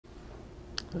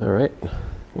All right,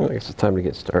 well, I guess it's time to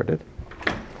get started.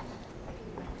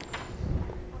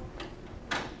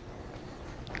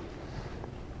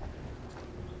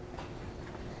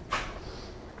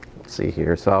 Let's see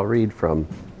here. So I'll read from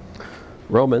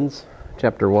Romans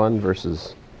chapter 1,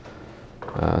 verses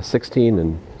 16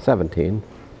 and 17.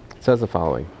 It says the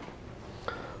following: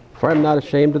 "For I am not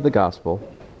ashamed of the gospel,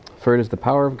 for it is the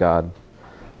power of God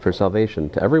for salvation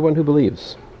to everyone who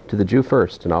believes, to the Jew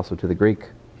first and also to the Greek.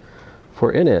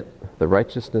 For in it the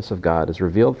righteousness of God is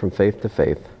revealed from faith to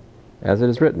faith, as it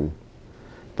is written,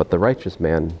 'But the righteous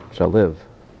man shall live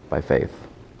by faith.'"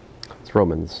 It's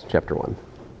Romans chapter 1.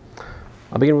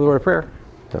 I'll begin with a word of prayer.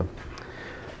 So,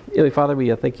 Father,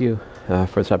 we thank you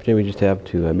for this opportunity we just have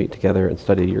to meet together and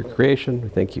study your creation. We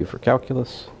thank you for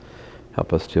calculus.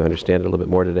 Help us to understand it a little bit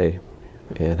more today,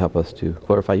 and help us to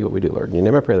glorify you what we do, Lord. In your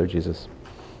name I pray, Lord Jesus.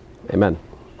 Amen.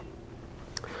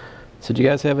 So do you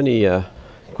guys have any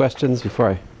questions before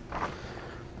I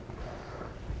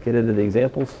get into the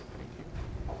examples?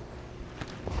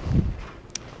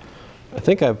 I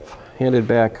think I've handed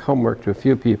back homework to a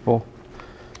few people.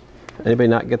 Anybody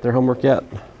not get their homework yet?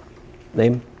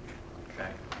 Name?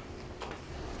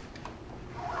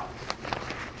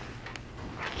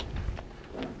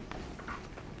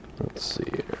 Let's see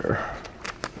here.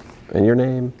 And your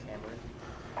name?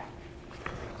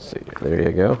 Let's see. There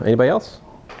you go. Anybody else?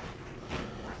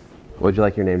 What would you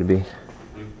like your name to be?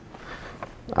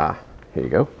 Here you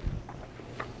go.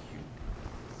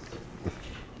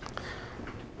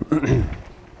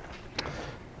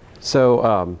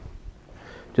 So,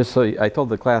 just so I told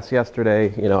the class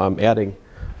yesterday, I'm adding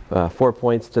 4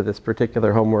 points to this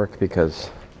particular homework because,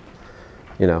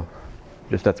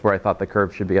 just that's where I thought the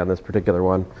curve should be on this particular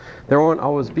one. There won't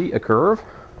always be a curve,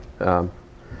 but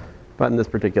in this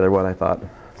particular one I thought,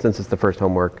 since it's the first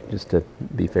homework, just to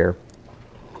be fair.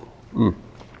 All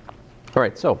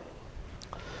right, so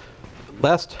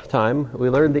last time we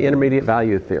learned the intermediate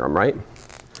value theorem, right?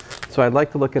 So I'd like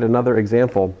to look at another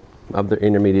example of the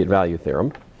intermediate value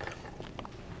theorem.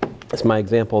 It's my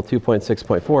example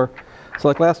 2.6.4. So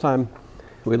like last time,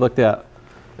 we looked at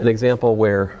an example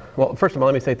where, well, first of all,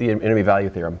 let me state the intermediate value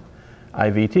theorem.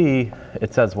 IVT,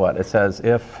 it says what? It says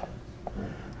if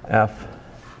f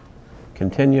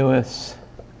continuous,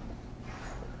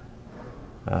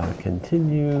 I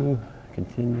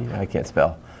can't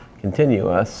spell,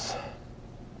 continuous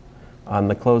on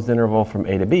the closed interval from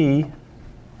a to b,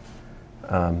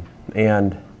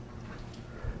 and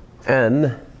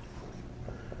n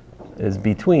is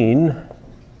between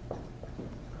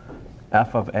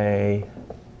f of a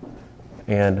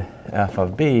and f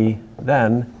of b,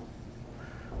 then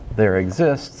there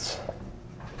exists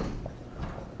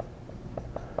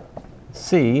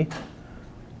c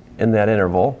in that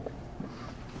interval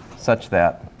such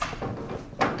that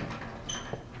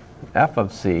f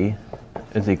of c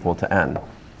is equal to n.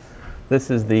 This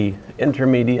is the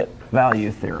intermediate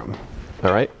value theorem.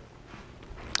 All right?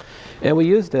 And we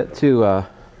used it to,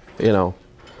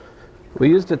 we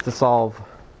used it to solve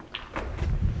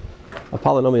a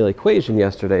polynomial equation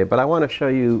yesterday, but I want to show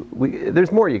you,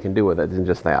 there's more you can do with it than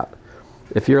just that.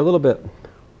 If you're a little bit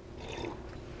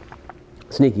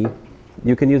sneaky,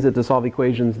 you can use it to solve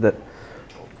equations that,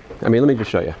 let me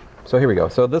just show you. So here we go.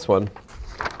 So this one,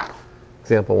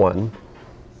 example 1,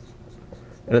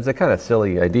 and it's a kind of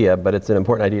silly idea, but it's an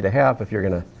important idea to have if you're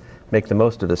going to make the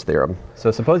most of this theorem.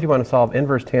 So suppose you want to solve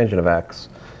inverse tangent of x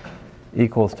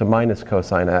equals to minus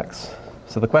cosine x.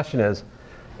 So the question is,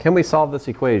 can we solve this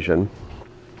equation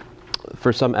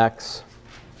for some x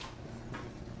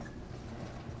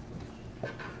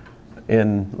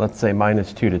in, let's say,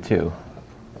 minus 2 to 2?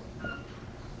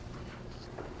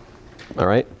 All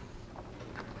right?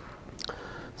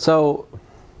 So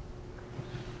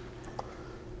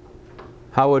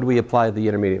how would we apply the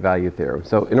intermediate value theorem?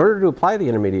 So in order to apply the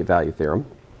intermediate value theorem,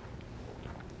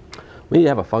 we need to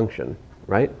have a function,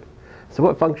 right? So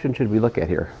what function should we look at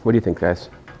here? What do you think, guys?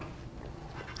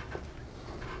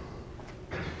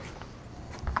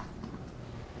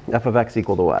 F of x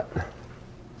equal to what?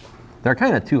 There are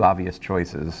kind of two obvious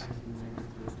choices.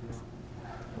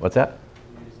 What's that?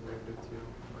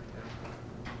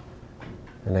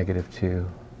 A -2.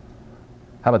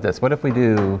 How about this? What if we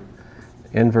do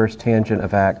inverse tangent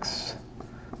of x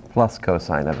plus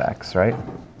cosine of x, right?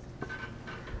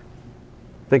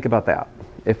 Think about that.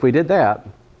 If we did that,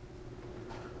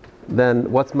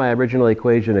 then what's my original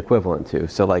equation equivalent to?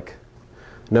 So like,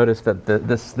 notice that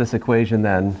this equation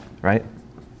then, right,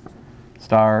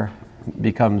 star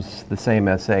becomes the same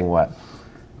as saying what?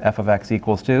 F of x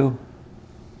equals to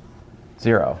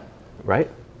 0, right?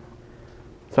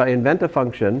 So I invent a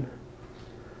function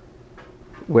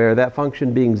where that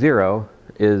function being 0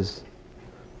 is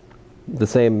the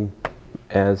same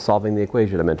as solving the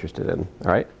equation I'm interested in.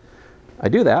 All right? I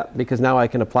do that because now I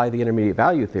can apply the intermediate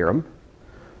value theorem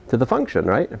to the function,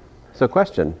 right? So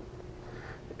question,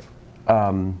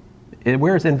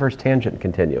 where is inverse tangent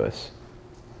continuous?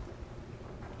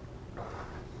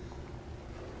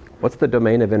 What's the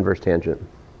domain of inverse tangent?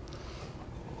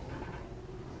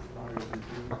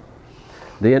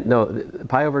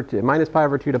 Pi over 2, minus pi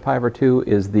over 2 to pi over 2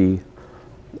 is the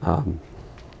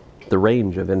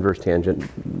range of inverse tangent,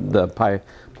 the pi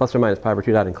plus or minus pi over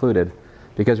 2 not included.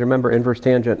 Because remember, inverse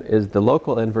tangent is the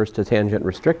local inverse to tangent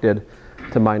restricted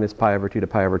to minus pi over 2 to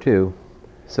pi over 2.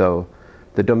 So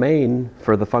the domain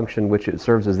for the function which it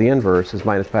serves as the inverse is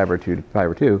minus pi over 2 to pi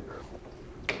over 2.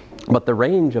 But the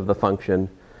range of the function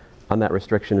on that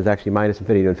restriction is actually minus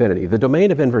infinity to infinity. The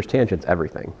domain of inverse tangent is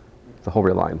everything. It's the whole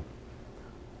real line.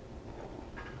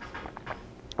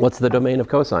 What's the domain of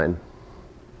cosine?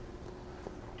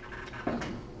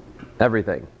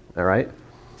 Everything, all right?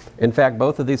 In fact,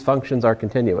 both of these functions are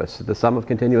continuous. The sum of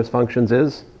continuous functions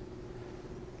is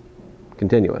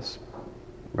continuous,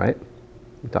 right?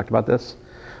 We talked about this.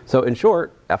 So in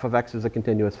short, f of x is a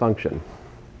continuous function.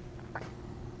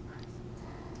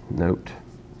 Note,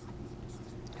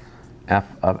 f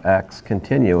of x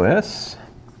continuous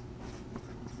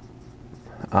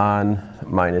on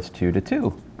minus 2 to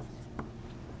 2.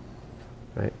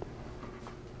 Right?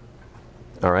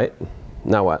 All right,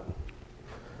 now what?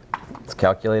 Let's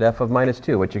calculate f of minus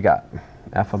 2. What you got?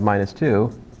 F of minus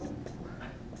 2,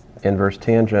 inverse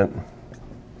tangent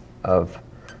of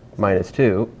minus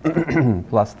 2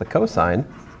 plus the cosine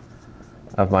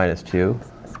of minus 2.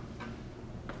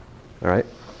 All right?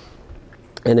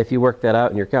 And if you work that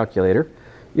out in your calculator,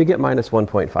 you get minus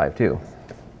 1.52.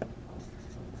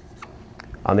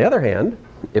 On the other hand,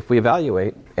 if we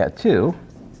evaluate at 2,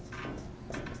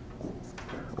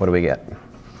 what do we get?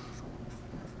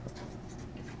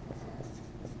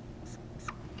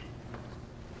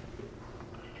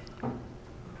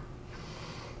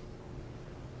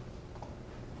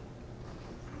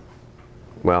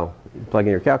 Well, plug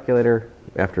in your calculator,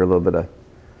 after a little bit of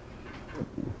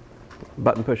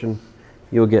button pushing,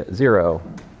 you'll get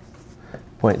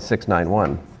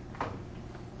 0.691.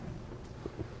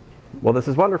 Well, this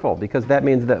is wonderful because that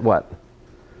means that what?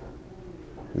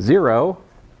 0,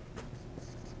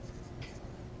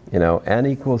 n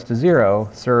equals to 0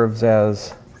 serves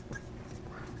as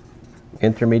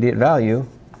intermediate value,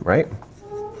 right?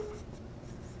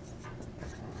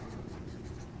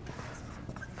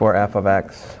 For f of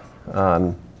x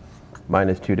on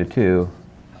minus 2 to 2.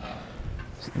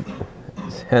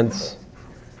 Hence,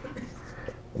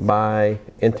 by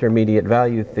intermediate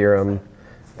value theorem,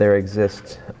 there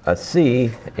exists a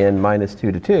c in minus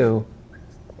 2 to 2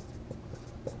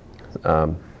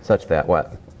 such that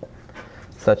what?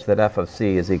 Such that f of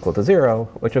c is equal to 0,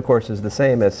 which of course is the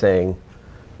same as saying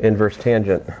inverse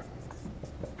tangent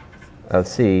of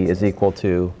c is equal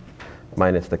to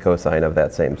minus the cosine of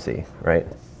that same c, right?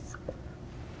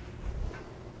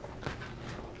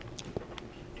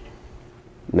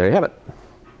 And there you have it.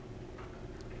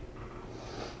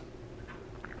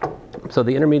 So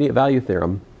the intermediate value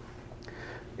theorem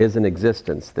is an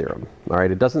existence theorem. All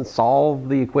right, it doesn't solve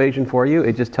the equation for you,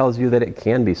 it just tells you that it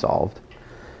can be solved.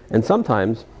 And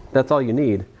sometimes that's all you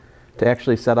need to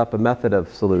actually set up a method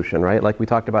of solution, right? Like we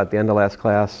talked about at the end of last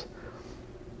class.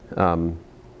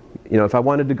 If I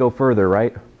wanted to go further,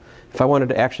 right? If I wanted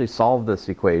to actually solve this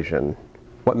equation,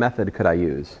 what method could I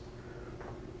use?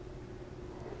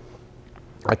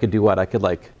 I could do what? I could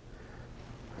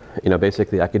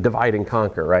basically I could divide and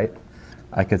conquer, right?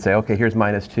 I could say, okay, here's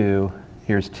minus 2,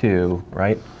 here's 2,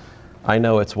 right? I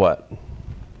know it's what?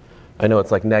 I know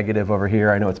it's like negative over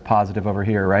here, I know it's positive over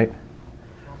here, right?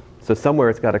 So somewhere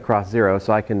it's got to cross 0,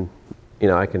 so I can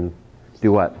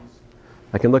do what?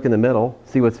 I can look in the middle,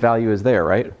 see what value is there,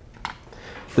 right?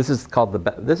 This is called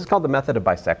the method of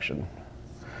bisection.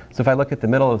 So if I look at the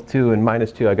middle of 2 and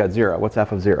minus 2, I got 0. What's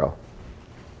f of 0?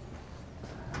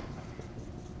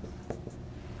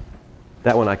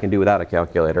 That one I can do without a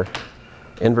calculator.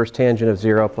 Inverse tangent of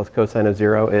 0 plus cosine of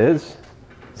 0 is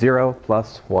 0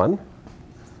 plus 1.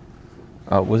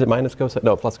 Was it minus cosine?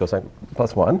 No, plus cosine.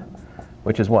 Plus 1,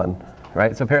 which is 1,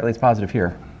 right? So apparently it's positive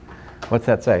here. What's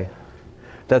that say?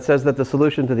 That says that the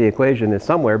solution to the equation is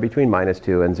somewhere between minus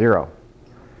 2 and 0,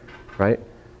 right?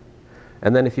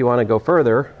 And then if you want to go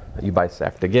further, you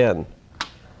bisect again,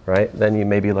 right? Then you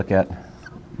maybe look at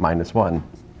minus 1.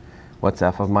 What's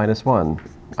f of minus 1?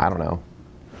 I don't know.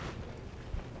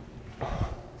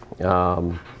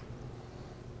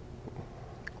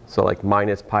 So like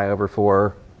minus pi over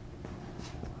 4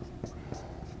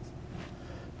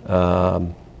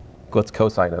 What's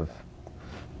cosine of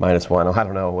 -1? Oh, I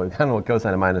don't know. I don't know what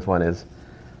cosine of -1 is.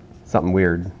 Something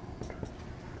weird.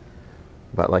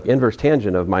 But like inverse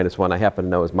tangent of -1, I happen to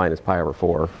know is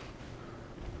 -pi/4.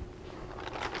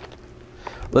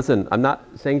 Listen, I'm not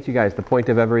saying to you guys the point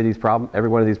of every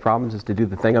one of these problems is to do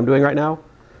the thing I'm doing right now.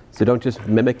 So don't just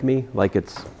mimic me like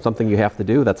it's something you have to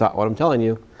do. That's not what I'm telling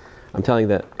you. I'm telling you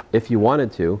that if you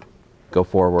wanted to go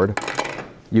forward,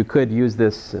 you could use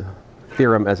this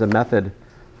theorem as a method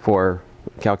for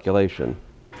calculation.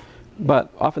 But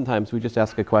oftentimes we just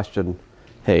ask a question,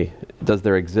 hey, does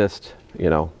there exist,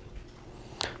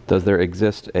 does there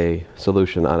exist a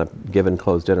solution on a given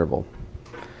closed interval?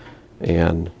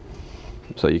 And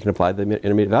so you can apply the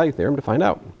intermediate value theorem to find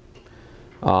out.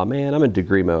 Oh man, I'm in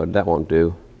degree mode. That won't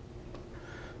do.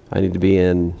 I need to be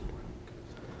in,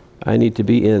 let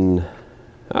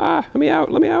me out.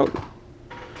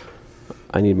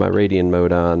 I need my radian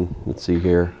mode on. Let's see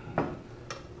here.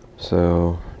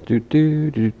 So,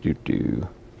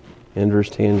 inverse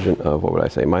tangent of, what would I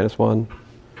say, -1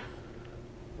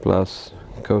 plus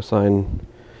cosine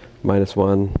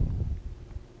 -1.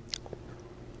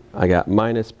 I got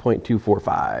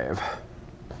 -0.245.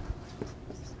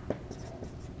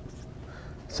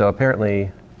 So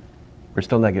apparently we're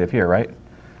still negative here, right?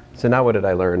 So now what did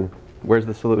I learn? Where's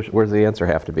the solution? Where's the answer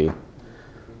have to be?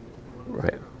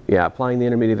 Right. Yeah, applying the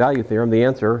intermediate value theorem, the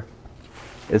answer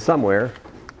is somewhere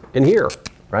in here,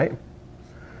 right?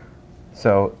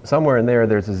 So somewhere in there,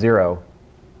 there's a 0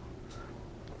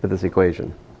 for this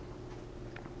equation.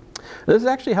 This is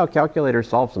actually how calculators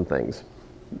solve some things.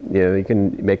 You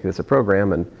can make this a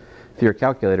program, and if you're a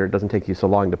calculator, it doesn't take you so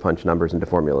long to punch numbers into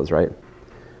formulas, right?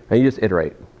 And you just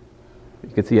iterate. You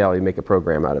can see how you make a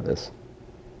program out of this.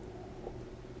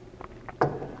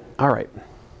 All right,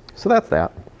 so that's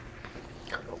that.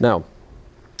 Now,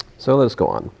 so let's go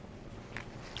on.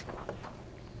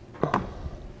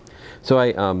 So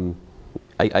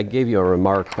I gave you a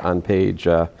remark on page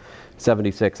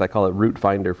 76. I call it root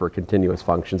finder for continuous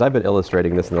functions. I've been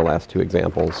illustrating this in the last 2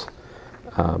 examples.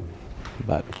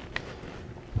 But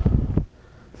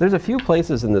there's a few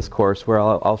places in this course where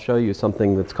I'll show you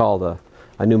something that's called a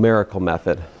numerical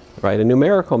method, right? A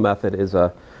numerical method is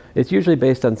it's usually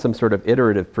based on some sort of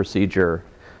iterative procedure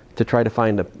to try to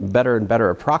find a better and better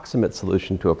approximate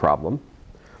solution to a problem.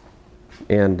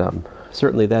 And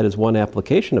certainly that is one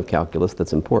application of calculus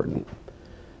that's important.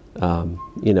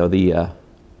 The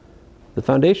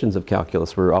foundations of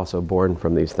calculus were also born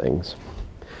from these things.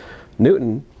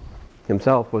 Newton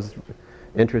himself was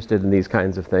interested in these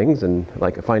kinds of things and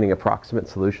like finding approximate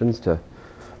solutions to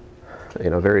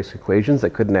various equations that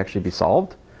couldn't actually be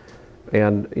solved.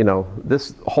 And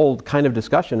this whole kind of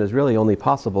discussion is really only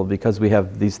possible because we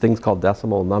have these things called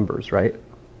decimal numbers, right?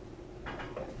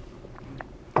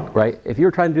 Right? If you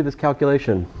were trying to do this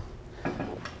calculation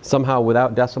somehow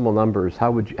without decimal numbers,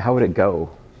 how would it go?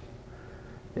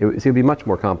 It would be much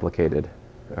more complicated,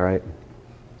 all right?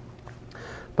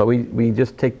 But we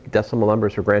just take decimal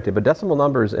numbers for granted. But decimal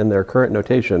numbers in their current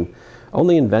notation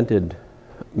only invented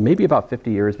maybe about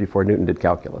 50 years before Newton did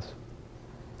calculus.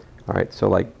 All right,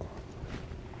 so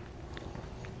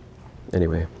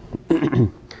anyway.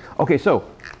 Okay, so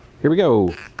here we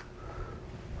go.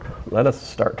 Let us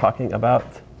start talking about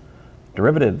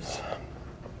derivatives.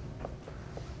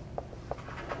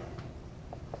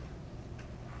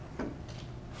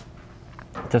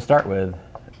 To start with,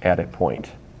 at a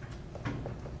point.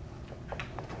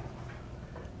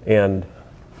 And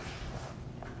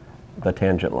the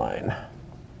tangent line.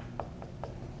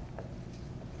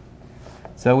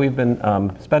 So we've been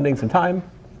spending some time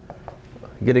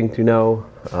getting to know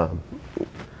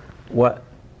what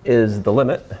is the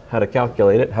limit, how to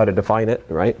calculate it, how to define it,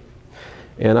 right?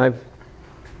 And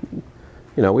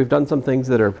we've done some things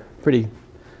that are pretty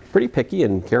picky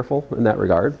and careful in that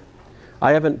regard.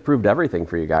 I haven't proved everything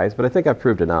for you guys, but I think I've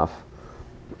proved enough.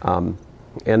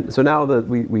 And so now that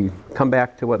we come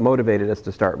back to what motivated us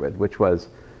to start with, which was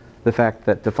the fact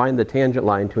that to find the tangent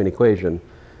line to an equation,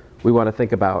 we want to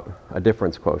think about a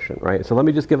difference quotient, right? So let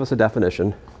me just give us a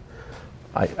definition.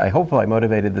 I hope I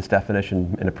motivated this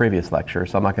definition in a previous lecture,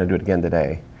 so I'm not going to do it again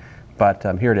today. But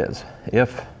here it is.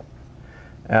 If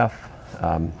f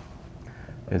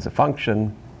is a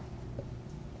function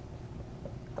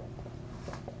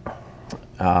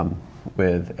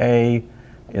with a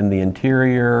in the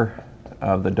interior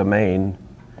of the domain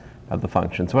of the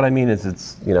function. So what I mean is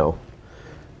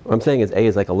what I'm saying is a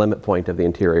is like a limit point of the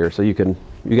interior. So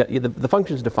the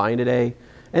function is defined at a,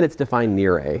 and it's defined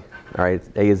near a. All right,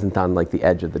 a isn't on like the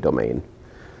edge of the domain.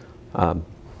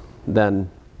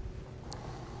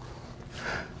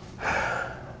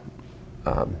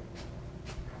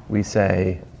 we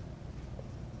say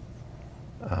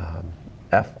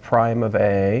f prime of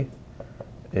a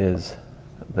is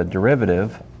the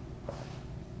derivative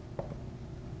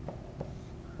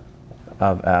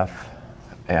of f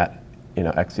at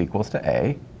x equals to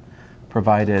a,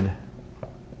 provided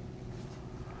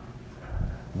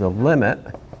the limit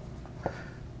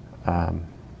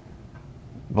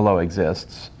below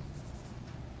exists.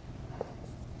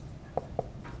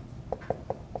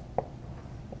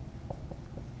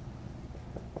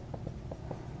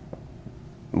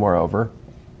 Moreover,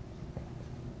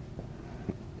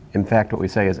 in fact, what we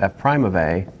say is f prime of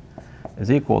a is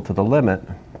equal to the limit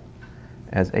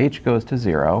as h goes to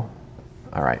 0,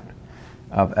 all right,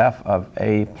 of f of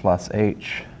a plus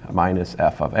h minus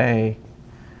f of a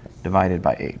divided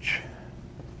by h.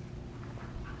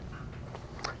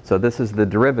 So this is the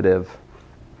derivative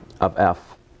of f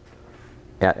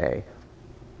at a.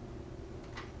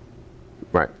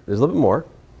 Right, there's a little bit more.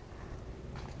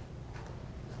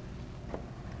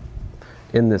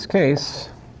 In this case,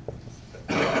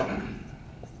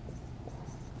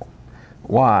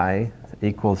 y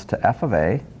equals to f of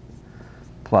a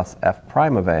plus f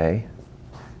prime of a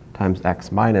times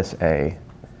x minus a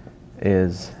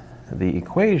is the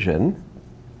equation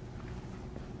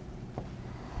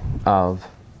of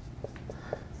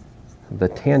the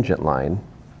tangent line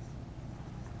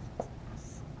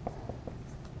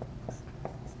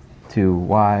to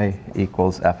y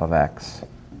equals f of x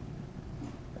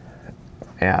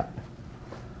at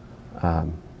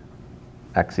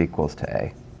x equals to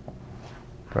a,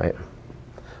 right?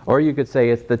 Or you could say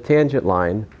it's the tangent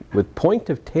line with point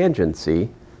of tangency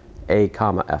a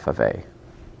comma f of a.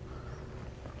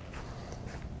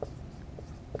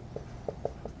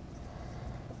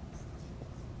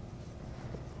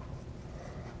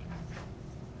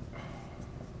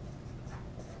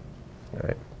 All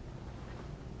right.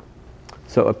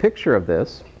 So a picture of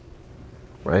this,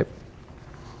 right,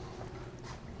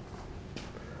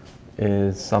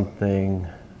 is something,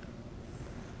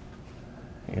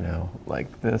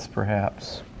 like this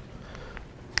perhaps.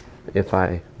 If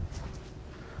I,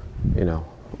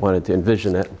 wanted to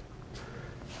envision it,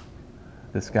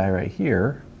 this guy right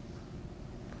here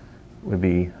would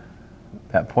be,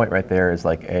 that point right there is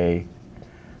like a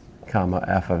comma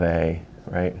f of a,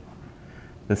 right?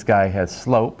 This guy has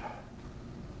slope.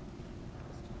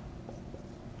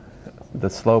 The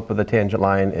slope of the tangent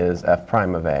line is f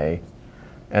prime of a.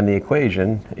 And the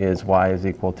equation is y is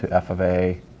equal to f of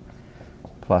a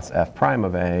plus f prime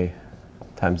of a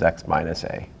times x minus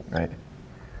a, right?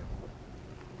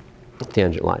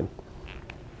 Tangent line.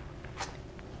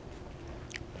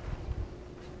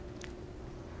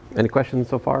 Any questions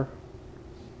so far?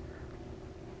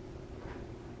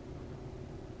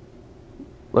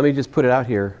 Let me just put it out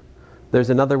here. There's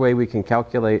another way we can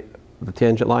calculate the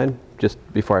tangent line, just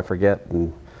before I forget,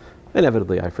 and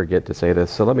inevitably I forget to say this,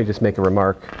 so let me just make a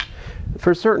remark.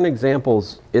 For certain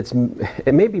examples, it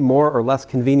may be more or less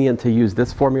convenient to use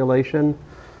this formulation.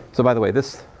 So by the way,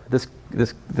 this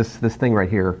thing right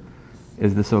here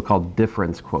is the so-called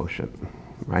difference quotient,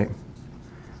 right?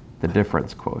 The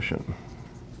difference quotient.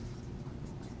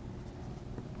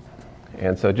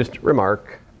 And so just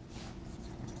remark,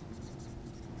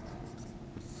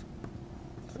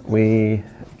 we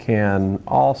can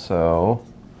also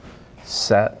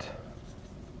set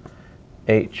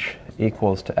h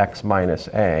equals to x minus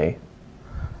a,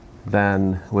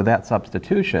 then with that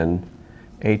substitution,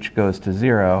 h goes to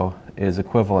 0 is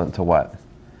equivalent to what?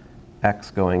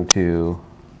 X going to,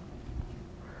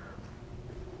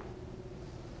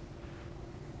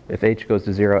 if h goes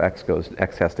to 0,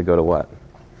 x has to go to what?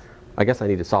 I guess I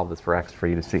need to solve this for x for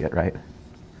you to see it, right?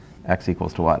 X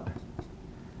equals to what?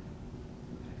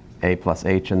 A plus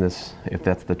h in this, if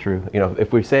that's the true,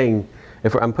 if we're saying,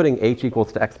 I'm putting h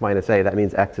equals to x minus a, that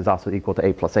means x is also equal to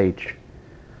a plus h.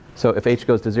 So if h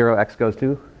goes to 0, x goes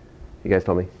to, you guys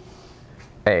told me?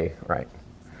 A, right.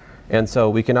 And so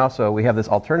we have this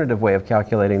alternative way of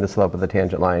calculating the slope of the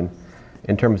tangent line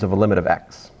in terms of a limit of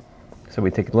x. So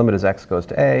we take the limit as x goes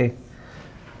to a,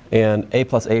 and a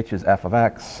plus h is f of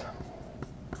x,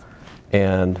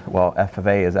 and, well, f of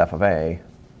a is f of a.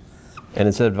 And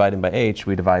instead of dividing by h,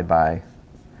 we divide by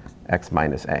x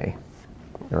minus a,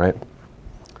 all right?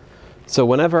 So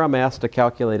whenever I'm asked to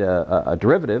calculate a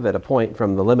derivative at a point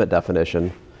from the limit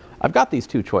definition, I've got these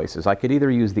two choices. I could either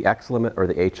use the x limit or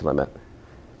the h limit.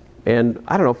 And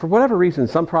I don't know, for whatever reason,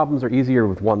 some problems are easier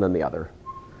with one than the other,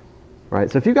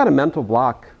 right? So if you've got a mental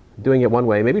block doing it one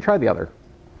way, maybe try the other.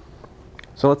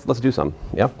 So let's do some,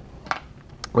 yeah?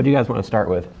 What do you guys want to start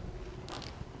with?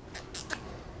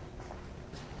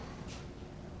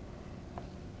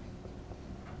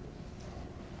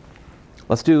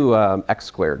 Let's do x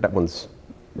squared. That one's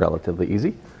relatively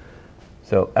easy.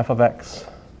 So f of x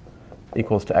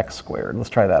equals to x squared. Let's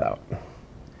try that out.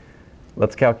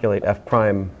 Let's calculate f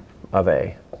prime of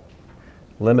a.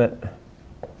 Limit.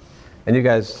 And you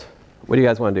guys, what do you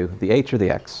guys want to do? The h or the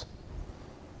x?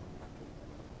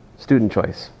 Student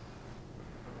choice.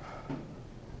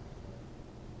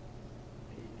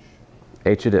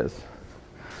 H it is.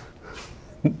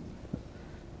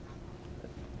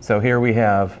 So here we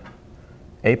have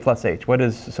a plus h. What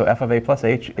is, so f of a plus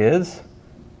h is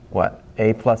what?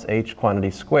 A plus h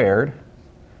quantity squared.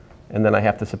 And then I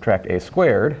have to subtract a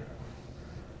squared.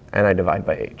 And I divide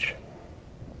by h.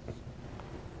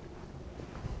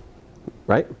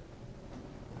 Right?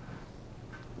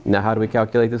 Now how do we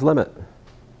calculate this limit?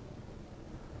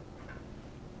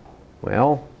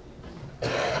 Well,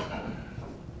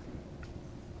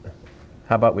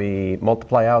 how about we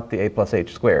multiply out the a plus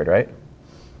h squared, right?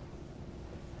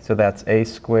 So that's a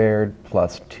squared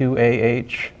plus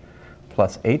 2ah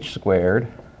plus h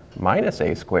squared minus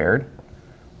a squared,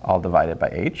 all divided by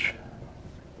h.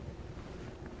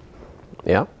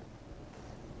 Yeah?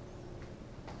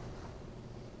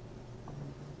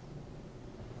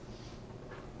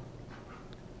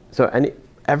 So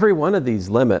every one of these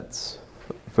limits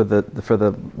for the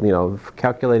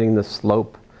calculating the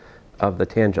slope of the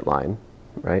tangent line,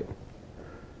 right?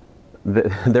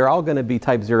 They're all going to be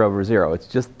type 0 over 0. It's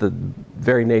just the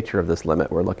very nature of this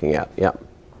limit we're looking at. Yeah.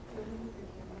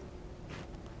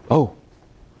 Oh,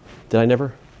 did I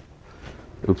never?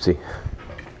 Oopsie.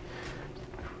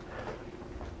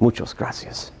 Muchas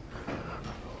gracias.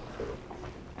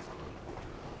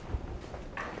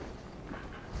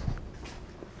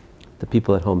 The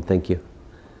people at home, thank you.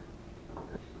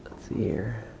 Let's see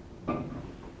here.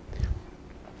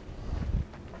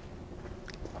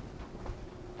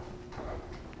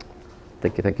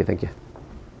 Thank you, thank you, thank you.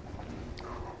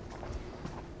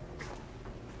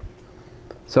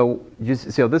 So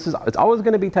it's always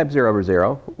going to be type 0 over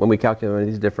 0 when we calculate one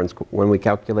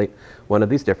of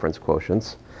these difference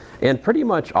quotients. And pretty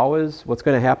much always what's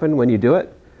going to happen when you do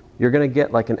it, you're going to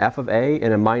get like an f of a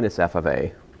and a minus f of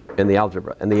a in the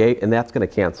algebra, and that's going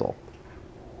to cancel.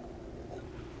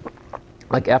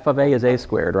 Like f of a is a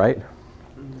squared, right?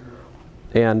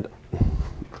 And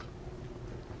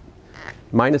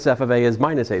minus f of a is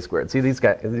minus a squared. See, these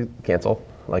guys cancel,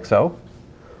 like so.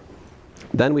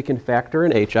 Then we can factor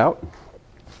an h out.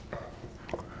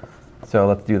 So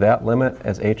let's do that. Limit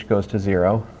as h goes to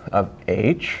 0 of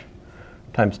h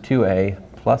times 2a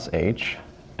plus h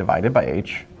divided by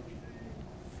h.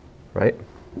 Right?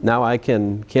 Now I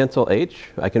can cancel h.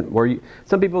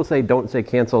 Some people say don't say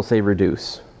cancel, say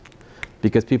reduce.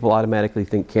 Because people automatically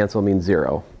think cancel means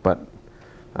 0. But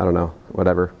I don't know,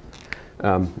 whatever.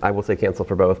 I will say cancel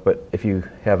for both, but if you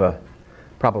have a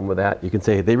problem with that, you can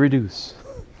say they reduce.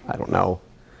 I don't know.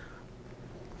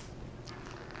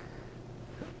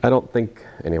 I don't think,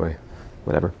 anyway,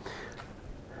 whatever.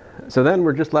 So then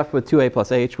we're just left with 2a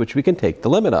plus h, which we can take the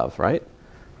limit of, right?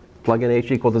 Plug in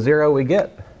h equal to 0, we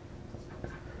get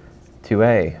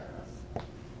 2a.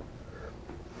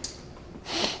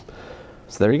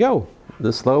 So there you go.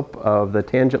 The slope of the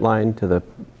tangent line to the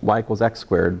y equals x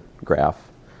squared graph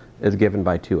is given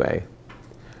by 2a.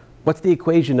 What's the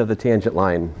equation of the tangent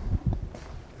line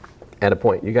at a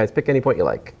point? You guys pick any point you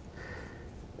like.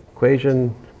 Equation,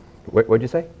 what'd you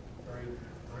say?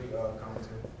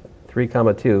 3,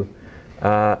 2.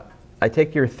 I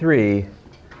take your 3,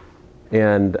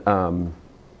 and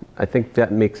I think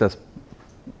that makes us,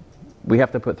 we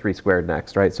have to put 3 squared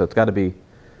next, right? So it's got to be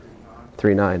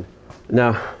 3, 9.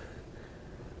 Now,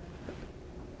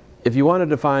 if you wanted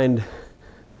to find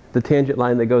the tangent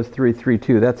line that goes 3, 3,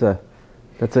 2, that's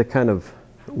a kind of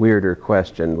weirder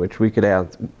question, which we could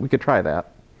add. We could try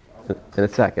that in a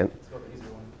second.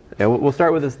 Yeah, we'll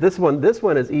start with this. This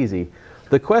one is easy.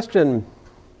 The question,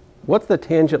 what's the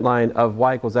tangent line of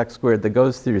y equals x squared that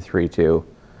goes through 3, 2?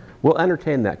 We'll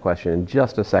entertain that question in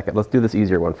just a second. Let's do this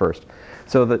easier one first.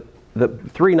 So the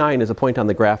 3, 9 is a point on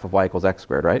the graph of y equals x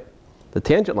squared, right? The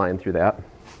tangent line through that,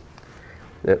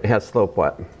 it has slope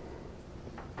what?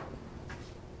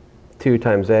 2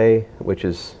 times a, which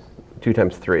is 2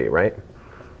 times 3, right?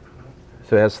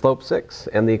 So it has slope 6,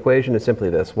 and the equation is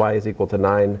simply this. Y is equal to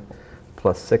 9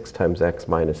 plus 6 times x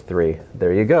minus 3.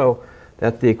 There you go.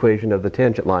 That's the equation of the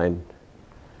tangent line.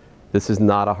 This is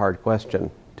not a hard question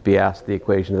to be asked the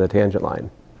equation of the tangent line.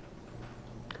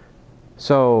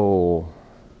 So,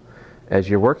 as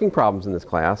you're working problems in this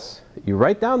class, you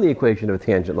write down the equation of a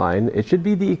tangent line. It should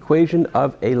be the equation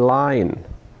of a line.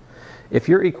 If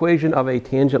your equation of a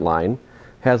tangent line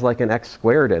has like an x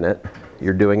squared in it,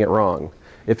 you're doing it wrong.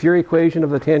 if your equation of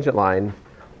the tangent line,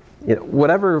 you know,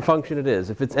 whatever function it is,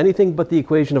 if it's anything but the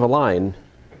equation of a line,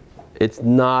 it's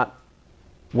not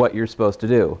what you're supposed to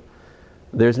do.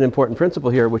 There's an important principle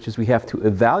here, which is we have to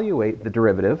evaluate the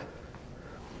derivative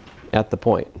at the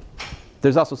point.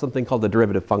 There's also something called the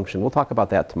derivative function. We'll talk about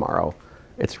that tomorrow.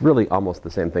 It's really almost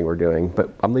the same thing we're doing, but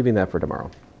I'm leaving that for tomorrow.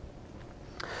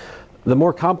 The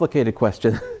more complicated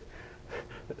question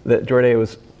that Jordan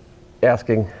was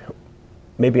asking,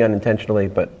 maybe unintentionally,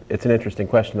 but it's an interesting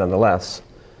question nonetheless,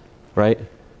 right?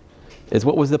 Is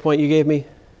what was the point you gave me?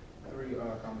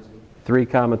 3,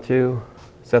 2. So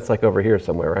that's like over here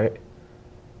somewhere, right?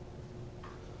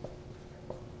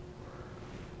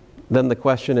 Then the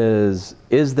question is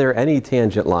there any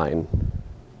tangent line?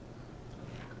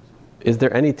 Is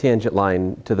there any tangent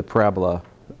line to the parabola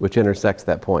which intersects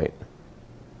that point?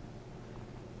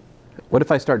 What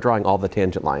if I start drawing all the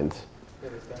tangent lines?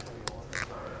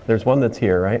 There's one that's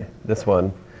here, right? This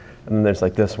one. And then there's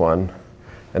like this one.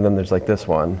 And then there's like this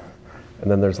one.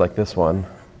 And then there's like this one.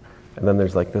 And then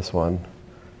there's like this one.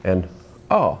 And,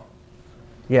 oh,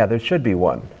 yeah, there should be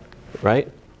one, right?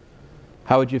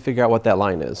 How would you figure out what that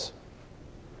line is?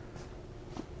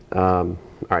 All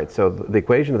right, so the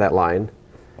equation of that line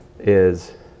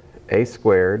is a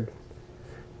squared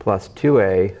plus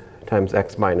 2a times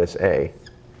x minus a.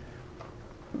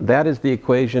 That is the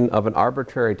equation of an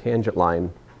arbitrary tangent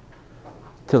line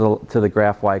to the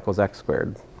graph y equals x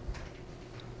squared.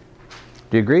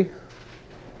 Do you agree?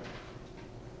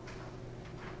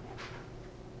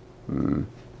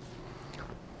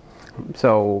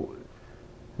 So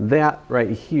that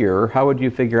right here, how would you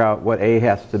figure out what a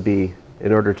has to be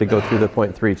in order to go through the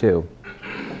point 3, 2?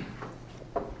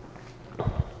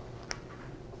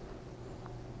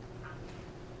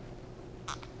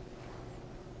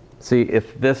 See,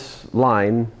 if this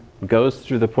line goes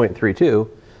through the point 3, 2,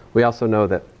 we also know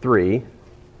that 3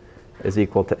 is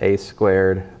equal to a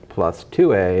squared plus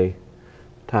 2a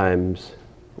times,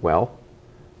 well,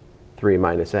 3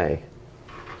 minus a.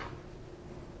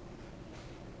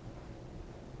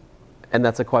 And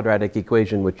that's a quadratic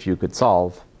equation which you could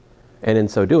solve. And in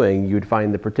so doing, you'd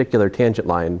find the particular tangent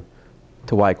line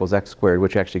to y equals x squared,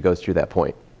 which actually goes through that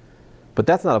point. But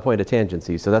that's not a point of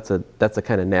tangency, so that's a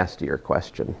kind of nastier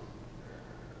question.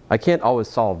 I can't always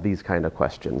solve these kind of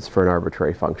questions for an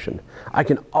arbitrary function. I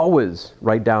can always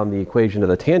write down the equation of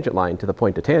the tangent line to the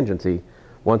point of tangency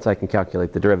once I can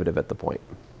calculate the derivative at the point.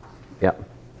 Yeah.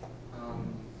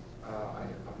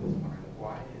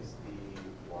 Why is the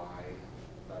y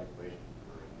that equation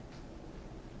 3?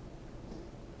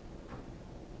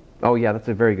 Oh yeah, that's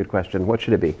a very good question. What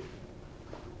should it be?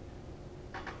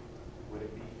 Would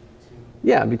it be 2?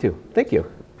 Yeah, it'd be 2. Thank you.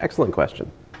 Excellent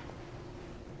question.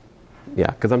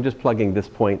 Yeah, because I'm just plugging this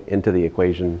point into the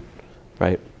equation,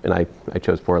 right? And I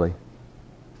chose poorly.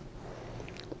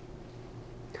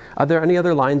 Are there any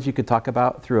other lines you could talk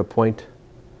about through a point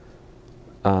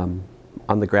on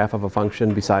the graph of a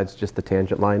function besides just the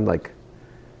tangent line?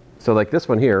 So like this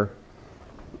one here,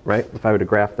 right? If I were to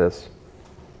graph this,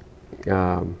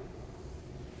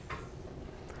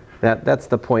 that's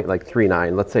the point like 3,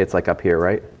 9. Let's say it's like up here,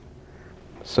 right?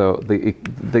 So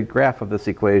the graph of this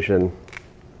equation,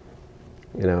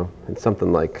 you know, it's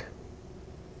something like,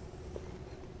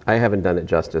 I haven't done it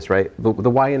justice, right? The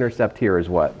y-intercept here is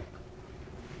what?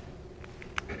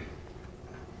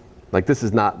 Like this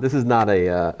is not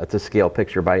a to scale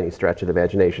picture by any stretch of the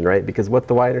imagination, right? Because what's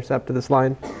the y-intercept to this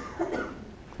line?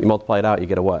 You multiply it out, you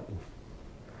get a what?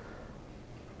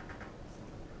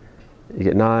 You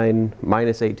get 9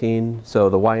 minus 18, so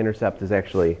the y-intercept is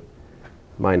actually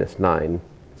minus 9.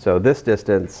 So this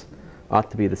distance ought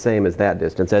to be the same as that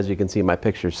distance. As you can see, my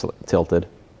picture's tilted.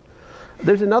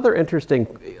 There's another interesting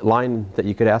line that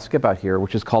you could ask about here,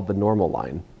 which is called the normal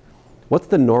line. What's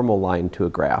the normal line to a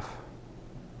graph?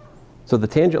 So the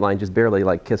tangent line just barely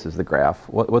like kisses the graph.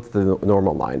 What's the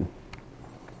normal line?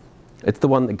 It's the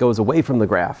one that goes away from the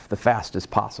graph the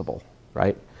fastest possible,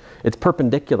 right? It's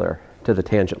perpendicular to the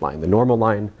tangent line. The normal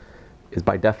line is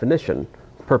by definition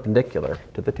perpendicular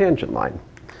to the tangent line.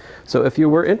 So if you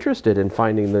were interested in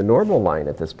finding the normal line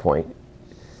at this point,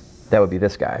 that would be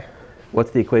this guy.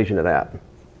 What's the equation of that?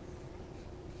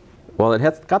 Well, it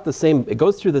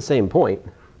goes through the same point,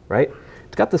 right?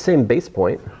 It's got the same base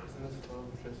point.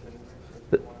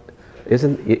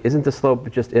 Isn't the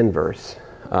slope just inverse?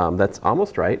 That's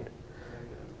almost right.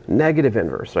 Negative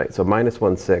inverse, right? So minus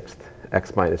 1/6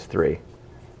 x minus 3.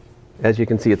 As you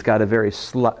can see, it's got a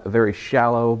very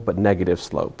shallow but negative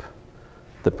slope,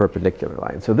 the perpendicular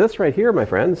line. So this right here, my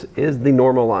friends, is the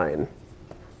normal line.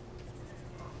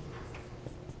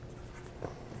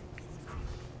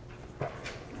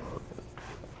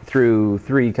 through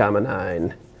 3 comma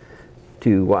 9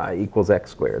 to y equals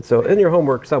x squared. So in your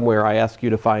homework somewhere, I ask you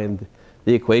to find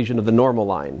the equation of the normal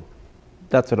line.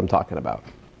 That's what I'm talking about.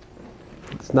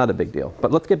 It's not a big deal.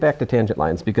 But let's get back to tangent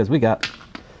lines because we got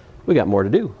more to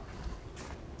do.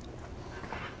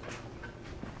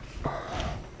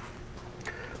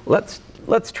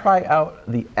 Let's try out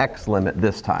the x limit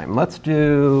this time. Let's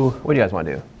do, what do you guys want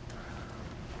to do?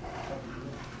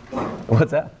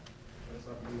 What's that?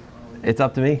 It's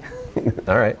up to me?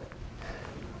 All right.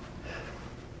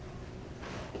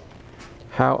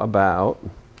 How about,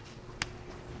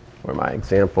 for my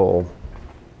example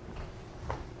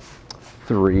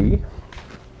 3.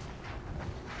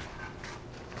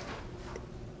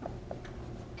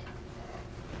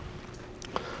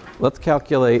 Let's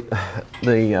calculate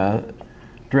the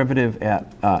derivative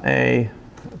at a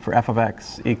for f of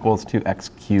x equals to x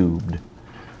cubed.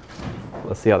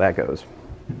 Let's see how that goes.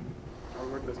 I'll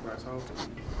work this by myself.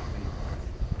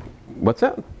 What's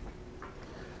that?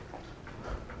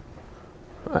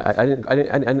 I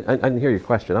didn't hear your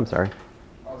question. I'm sorry.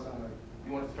 I was like,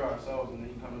 you want us to try ourselves and then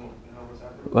you come in and help us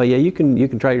after? Well, yeah, you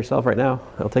can try yourself right now.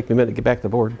 It'll take me a minute to get back to the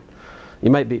board. You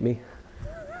might beat me.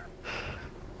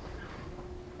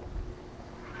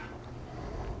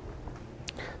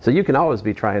 So you can always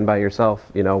be trying by yourself,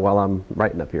 you know, while I'm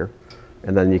writing up here.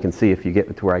 And then you can see if you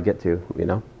get to where I get to, you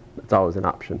know. It's always an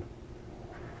option.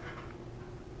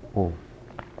 Or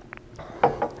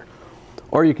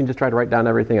you can just try to write down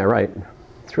everything I write.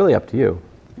 It's really up to you,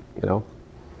 you know.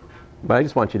 But I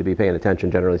just want you to be paying attention,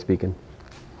 generally speaking.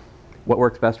 What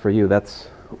works best for you, that's,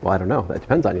 well, I don't know. That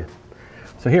depends on you.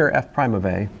 So here, f prime of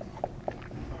a,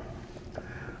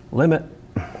 limit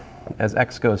as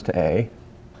x goes to a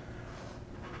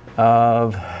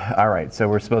of, all right, so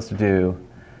we're supposed to do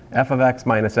f of x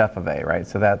minus f of a, right?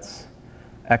 So that's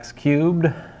x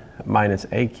cubed minus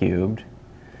a cubed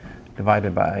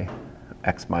divided by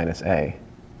x minus a.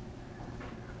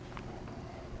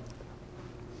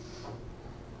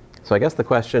 So I guess the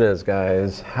question is,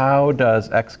 guys, how does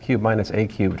x cubed minus a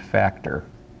cubed factor?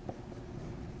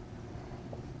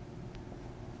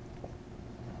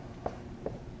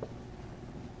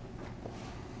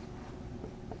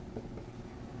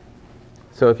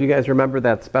 So if you guys remember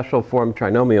that special form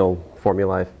trinomial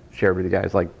formula I shared with you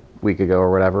guys like a week ago or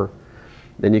whatever,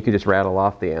 then you could just rattle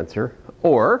off the answer.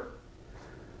 Or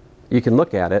you can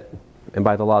look at it and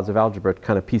by the laws of algebra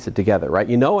kind of piece it together, right?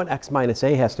 You know an x minus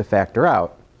a has to factor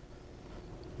out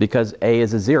because a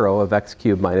is a 0 of x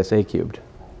cubed minus a cubed.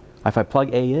 If I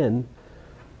plug a in,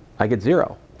 I get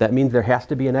 0. That means there has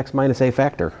to be an x minus a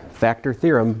factor. Factor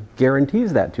theorem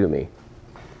guarantees that to me.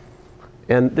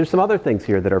 And there's some other things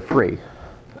here that are free.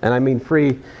 And I mean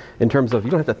free in terms of you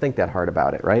don't have to think that hard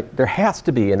about it, right? There has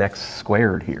to be an x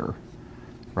squared here,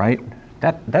 right?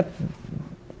 That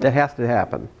has to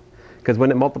happen. Because when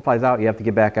it multiplies out, you have to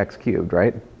get back x cubed,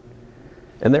 right?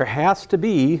 And there has to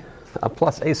be a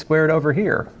plus a squared over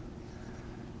here,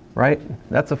 right?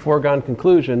 That's a foregone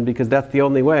conclusion because that's the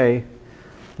only way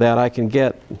that I can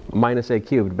get minus a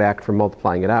cubed back from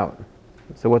multiplying it out.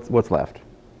 So what's left?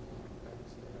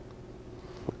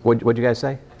 What'd you guys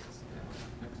say?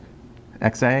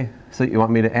 XA? So you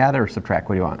want me to add or subtract?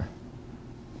 What do you want?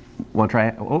 Want to try?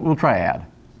 We'll try add.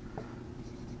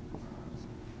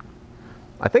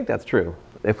 I think that's true.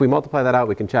 If we multiply that out,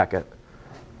 we can check it.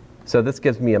 So this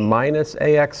gives me a minus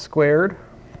ax squared,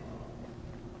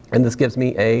 and this gives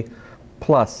me a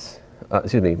plus,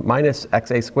 minus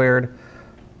xa squared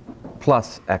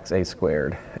plus xa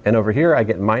squared. And over here, I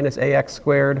get minus ax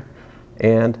squared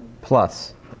and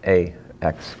plus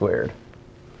ax squared.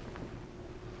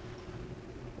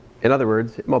 In other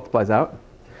words, it multiplies out.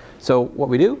 So what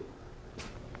we do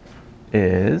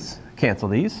is cancel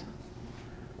these.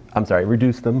 I'm sorry,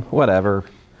 reduce them, whatever.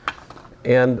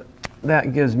 And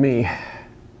that gives me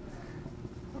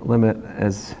limit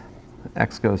as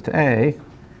x goes to a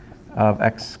of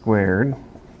x squared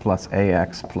plus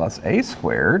ax plus a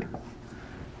squared.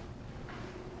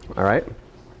 All right?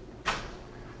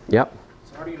 Yep.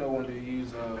 So how do you know when to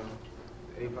use a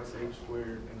plus h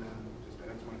squared and then just the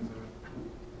x minus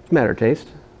a? Matter of taste.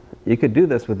 You could do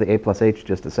this with the a plus h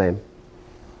just the same.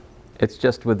 It's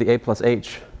just with the a plus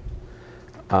h.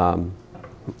 I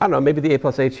don't know, maybe the a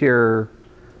plus h here,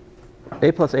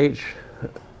 a plus h,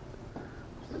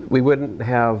 we wouldn't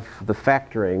have the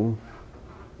factoring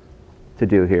to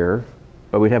do here,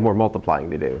 but we'd have more multiplying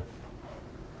to do.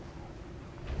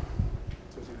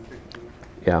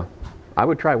 Yeah, I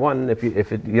would try one. If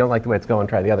you don't like the way it's going,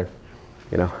 try the other.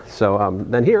 You know. So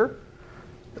then here,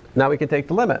 now we can take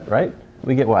the limit, right?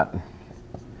 We get what?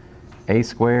 A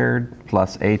squared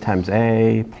plus a times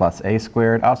a plus a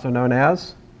squared, also known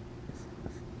as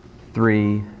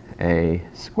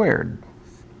 3a squared.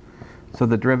 So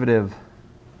the derivative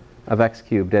of x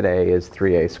cubed at a is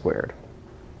 3a squared.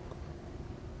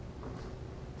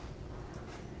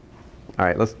 All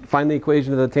right, let's find the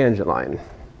equation of the tangent line.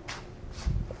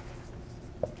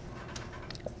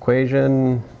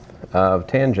 Equation of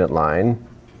tangent line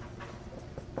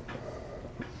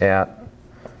at,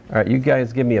 all right, you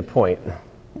guys give me a point.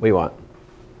 What do you want?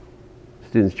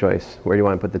 Student's choice. Where do you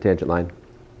want to put the tangent line?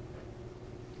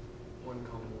 1,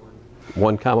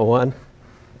 1 comma 1.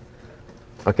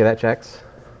 Okay, that checks.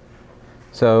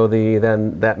 So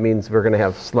then that means we're going to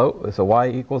have slope. So y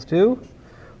equals to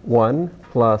 1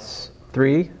 plus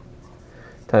 3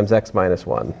 times x minus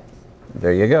 1.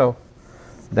 There you go.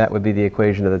 That would be the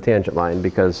equation of the tangent line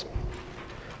because,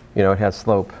 you know, it has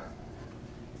slope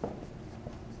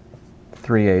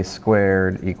 3a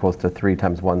squared equals to 3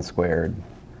 times 1 squared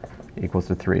equals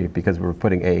to 3 because we're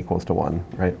putting a equals to 1,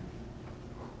 right?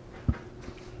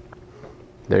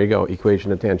 There you go,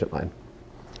 equation of tangent line.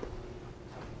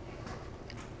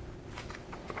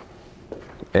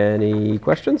 Any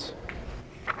questions?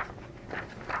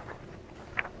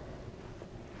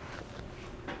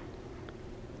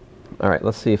 All right,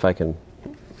 let's see if I can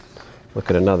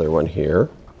look at another one here.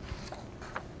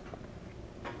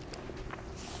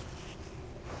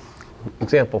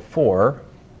 Example 4.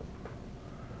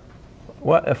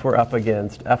 What if we're up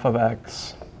against f of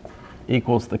x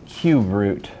equals the cube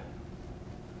root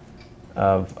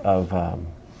of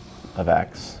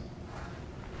x?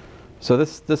 So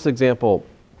this example,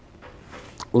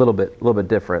 a little bit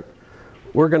different.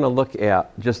 We're going to look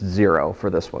at just 0 for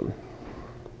this one.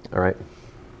 All right.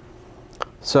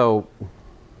 So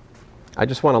I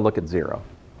just want to look at 0.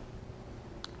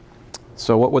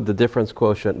 So what would the difference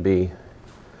quotient be?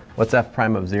 What's f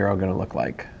prime of 0 going to look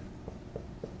like?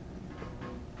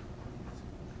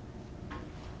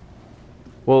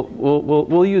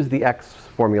 We'll use the x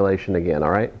formulation again, all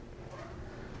right?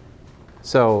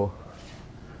 So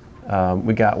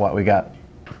we got what? We got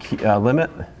limit,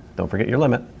 don't forget your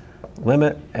limit,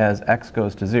 limit as x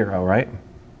goes to 0, right?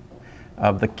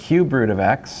 Of the cube root of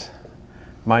x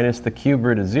minus the cube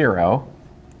root of 0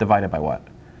 divided by what?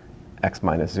 X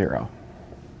minus 0.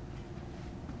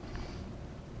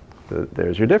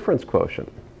 There's your difference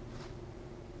quotient.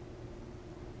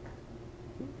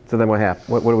 So then what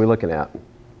are we looking at?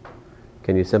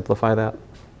 Can you simplify that?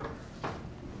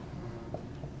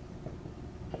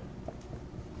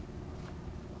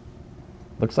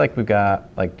 Looks like we've got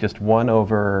like just 1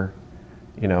 over,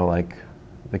 you know, like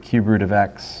the cube root of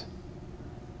x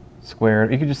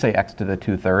squared. You could just say x to the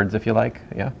 2/3 if you like,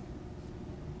 yeah?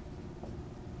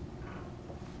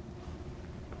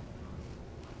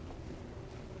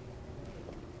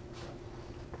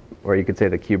 Or you could say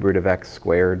the cube root of x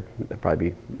squared. That'd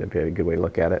be a good way to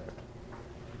look at it.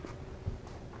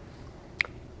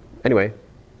 Anyway,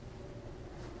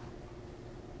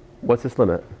 what's this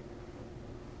limit?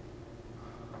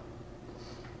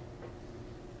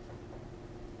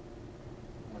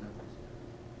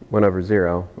 One over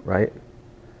 0, right?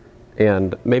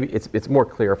 And maybe it's more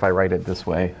clear if I write it this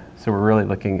way. So we're really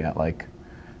looking at like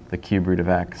the cube root of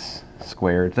x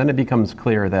squared. Then it becomes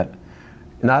clear that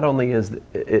not only is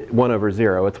it 1 over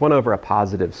 0, it's 1 over a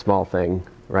positive small thing,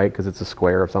 right? Because it's a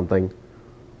square of something.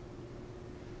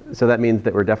 So that means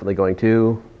that we're definitely going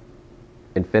to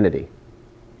infinity,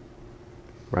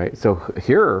 right? So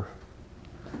here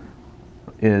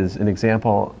is an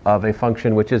example of a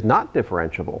function which is not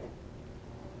differentiable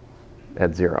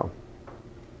at 0.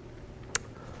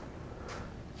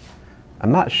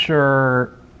 I'm not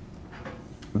sure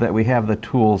that we have the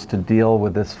tools to deal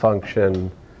with this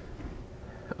function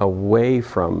away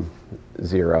from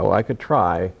 0. I could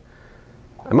try.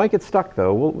 I might get stuck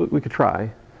though. We could try.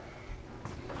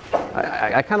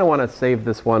 I kind of want to save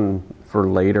this one for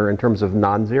later in terms of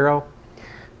non-zero,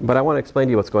 but I want to explain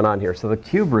to you what's going on here. So the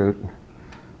cube root,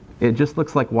 it just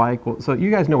looks like y equals, so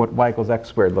you guys know what y equals x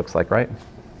squared looks like, right?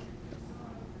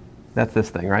 That's this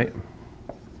thing, right?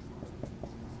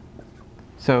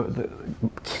 So the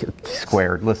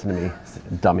squared, listen to me,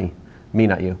 dummy. Me,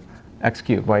 not you. X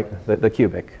cubed, right? The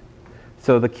cubic.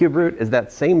 So the cube root is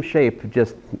that same shape,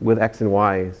 just with x and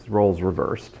y roles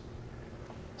reversed.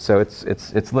 So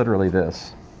it's literally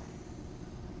this.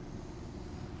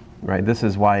 Right? This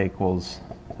is y equals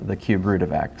the cube root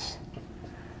of x.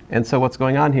 And so what's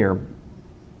going on here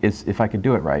is, if I could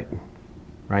do it right?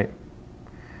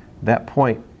 That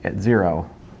point at 0.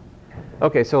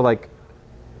 Okay, so like,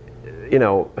 you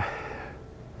know,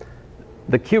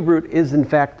 the cube root is in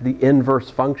fact the inverse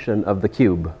function of the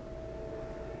cube.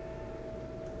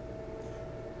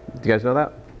 Do you guys know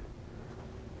that?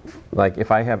 Like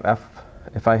if I have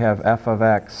if I have f of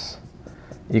x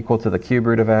equal to the cube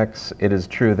root of x, it is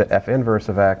true that f inverse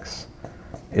of x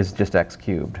is just x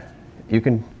cubed. You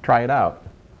can try it out.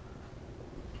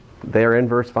 They're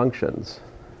inverse functions,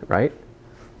 right?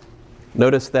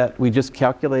 Notice that we just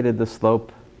calculated the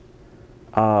slope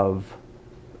of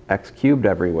x cubed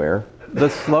everywhere. The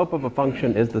slope of a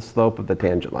function is the slope of the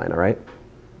tangent line, all right?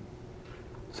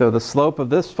 So the slope of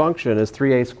this function is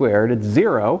 3a squared. It's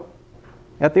 0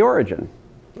 at the origin,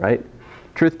 right?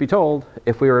 Truth be told,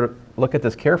 if we were to look at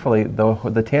this carefully,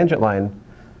 the tangent line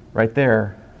right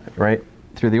there, right,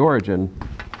 through the origin,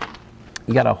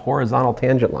 you got a horizontal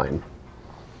tangent line.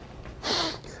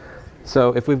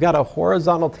 So if we've got a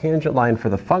horizontal tangent line for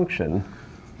the function,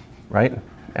 right,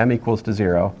 m equals to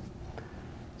 0,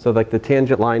 so like the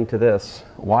tangent line to this,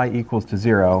 y equals to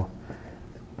 0,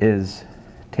 is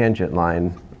tangent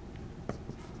line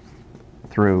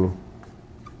through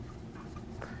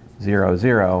 0,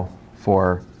 0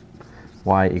 for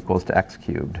y equals to x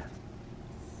cubed,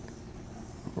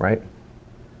 right?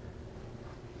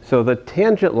 So the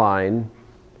tangent line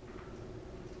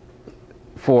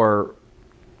for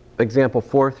example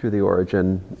 4 through the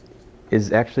origin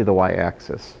is actually the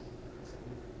y-axis.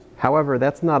 However,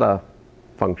 that's not a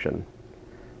function,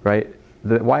 right?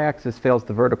 The y-axis fails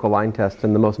the vertical line test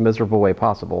in the most miserable way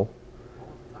possible.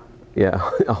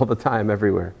 Yeah, all the time,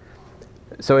 everywhere.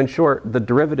 So in short, the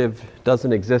derivative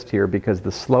doesn't exist here because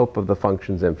the slope of the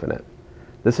function's infinite.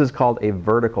 This is called a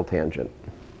vertical tangent.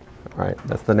 All right,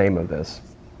 that's the name of this.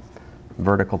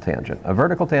 Vertical tangent. A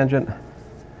vertical tangent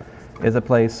is a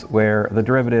place where the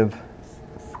derivative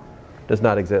does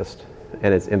not exist,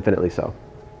 and it's infinitely so.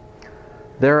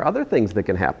 There are other things that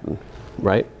can happen,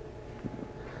 right?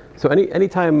 So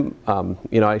anytime,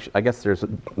 I guess there's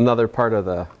another part of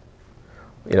the,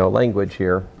 language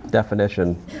here,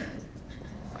 definition.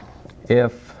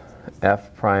 If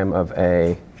f prime of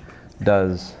a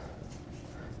does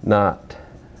not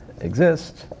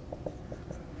exist,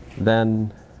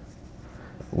 then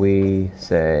we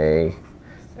say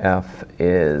f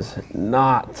is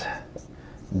not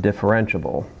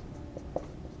differentiable.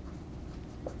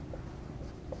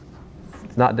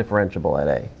 It's not differentiable at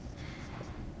a.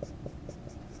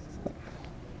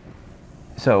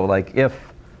 So like if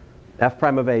f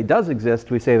prime of a does exist,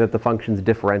 we say that the function's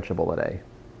differentiable at a.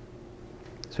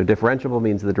 So differentiable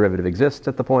means the derivative exists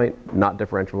at the point, not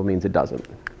differentiable means it doesn't.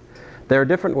 There are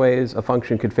different ways a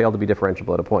function could fail to be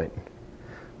differentiable at a point.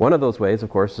 One of those ways, of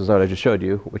course, is what I just showed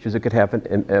you, which is it could happen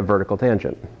in a vertical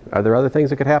tangent. Are there other things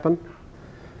that could happen?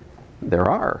 There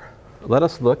are. Let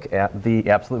us look at the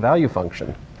absolute value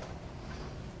function.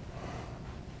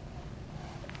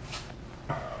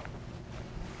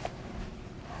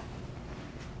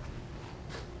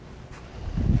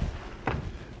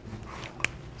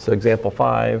 So example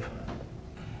 5,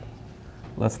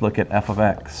 let's look at f of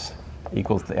x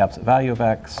equals the absolute value of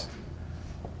x.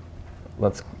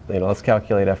 Let's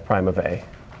calculate f prime of a.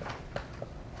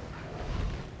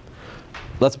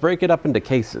 Let's break it up into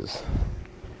cases.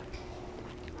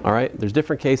 All right, there's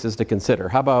different cases to consider.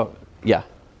 How about, yeah?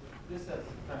 This has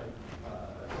kind of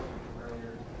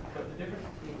earlier, but the difference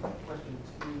between question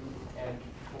 2 and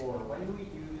 4, when do we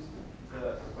use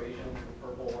the equation, the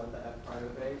purple one, the f prime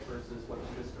of a, versus when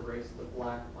you just erase the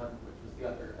black one, which was the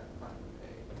other f prime of a?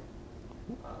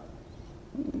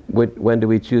 When do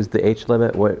we choose the h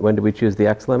limit? When do we choose the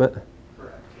x limit?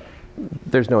 Correct.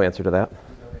 There's no answer to that.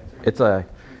 There's no answer.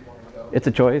 It's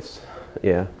a choice.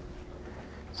 Yeah.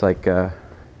 It's like, yeah.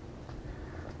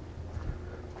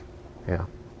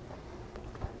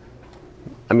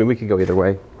 I mean, we could go either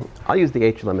way. I'll use the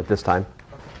h limit this time.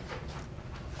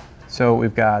 So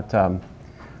we've got,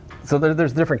 so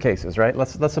there's different cases, right?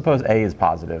 Let's suppose a is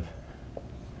positive,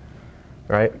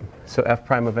 right? So f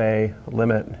prime of a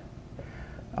limit,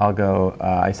 I'll go,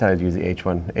 I said I'd use the h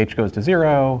one. H goes to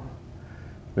 0.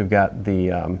 We've got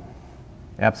the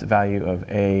absolute value of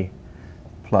a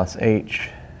plus h,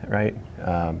 right?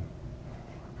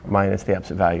 Minus the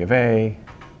absolute value of a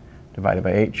divided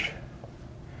by h.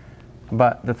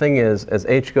 But the thing is, as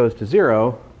h goes to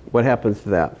 0, what happens to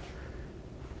that?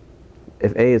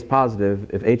 If a is positive,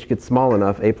 if h gets small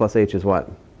enough, a plus h is what?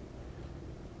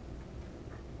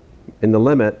 In the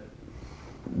limit,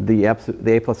 the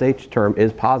a plus h term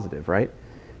is positive, right?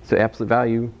 So absolute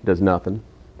value does nothing.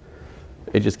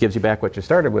 It just gives you back what you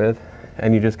started with,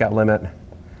 and you just got limit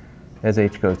as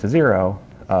h goes to 0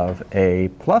 of a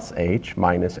plus h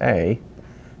minus a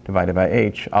divided by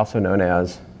h, also known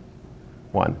as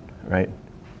 1, right?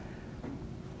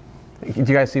 Do you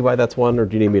guys see why that's 1, or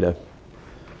do you need me to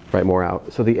write more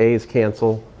out? So the a's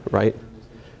cancel, right?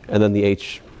 And then the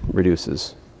h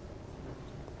reduces.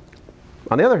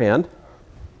 On the other hand,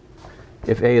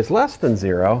 If a is less than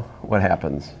 0, what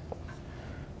happens?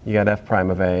 You got f prime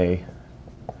of a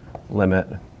limit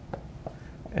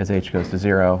as h goes to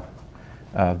 0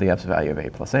 of the absolute value of a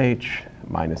plus h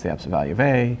minus the absolute value of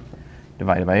a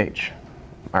divided by h.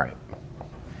 All right.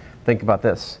 Think about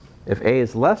this. If a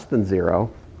is less than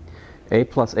 0, a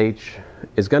plus h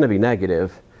is going to be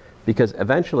negative because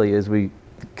eventually, as we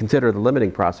consider the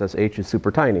limiting process, h is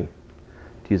super tiny,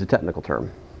 to use a technical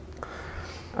term.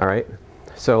 All right.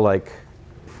 So like,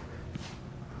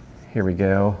 here we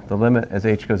go. The limit as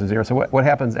h goes to 0. So what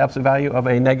happens? Absolute value of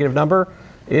a negative number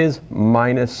is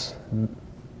minus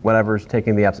whatever's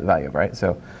taking the absolute value of, right?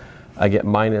 So I get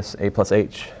minus a plus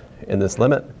h in this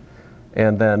limit.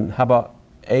 And then how about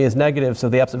a is negative, so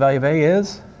the absolute value of a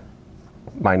is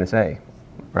minus a,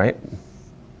 right?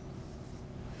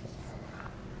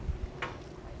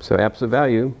 So absolute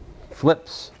value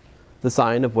flips the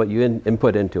sign of what you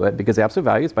input into it, because absolute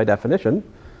value is by definition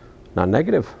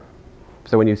non-negative.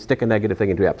 So when you stick a negative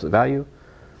thing into absolute value,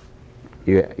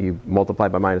 you multiply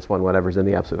by minus 1 whatever's in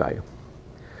the absolute value.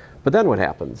 But then what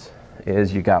happens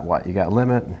is you got what? You got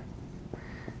limit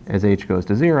as h goes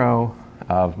to 0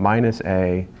 of minus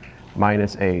a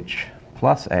minus h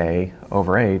plus a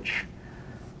over h.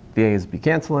 The a's be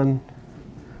canceling,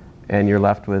 and you're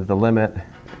left with the limit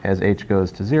as h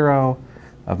goes to 0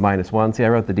 of minus 1. See, I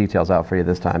wrote the details out for you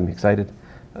this time. Excited?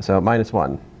 So minus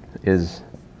 1 is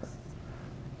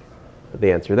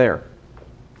the answer there.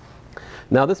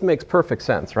 Now this makes perfect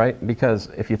sense, right? Because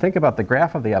if you think about the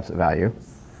graph of the absolute value,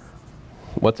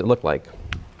 what's it look like?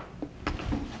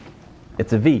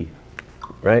 It's a V,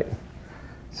 right?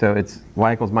 So it's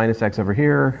y equals minus x over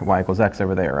here, y equals x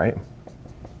over there, right?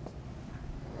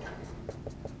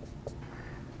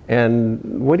 And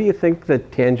what do you think the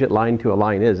tangent line to a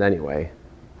line is anyway?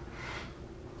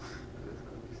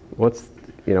 What's,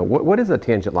 what is a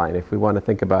tangent line if we want to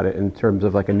think about it in terms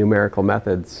of like a numerical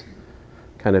methods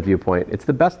kind of viewpoint? It's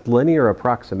the best linear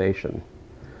approximation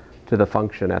to the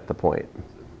function at the point.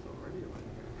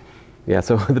 Yeah,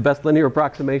 so the best linear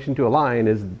approximation to a line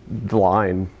is the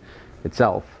line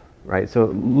itself, right? So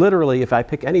literally, if I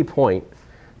pick any point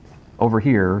over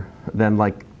here, then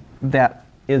like that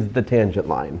is the tangent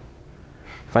line.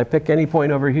 If I pick any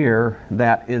point over here,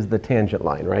 that is the tangent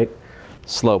line, right?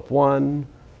 Slope 1,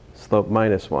 slope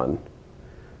minus 1.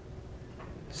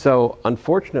 So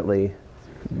unfortunately,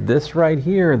 this right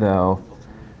here, though,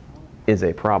 is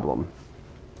a problem.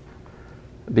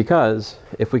 Because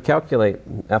if we calculate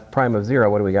f prime of 0,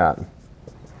 what do we got?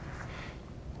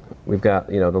 We've got,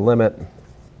 the limit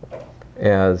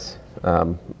as,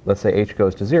 let's say h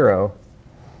goes to 0,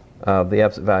 of the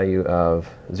absolute value of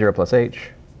 0 plus h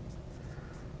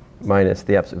minus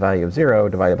the absolute value of 0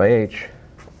 divided by h,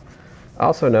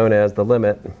 also known as the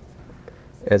limit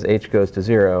as h goes to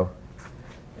 0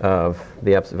 of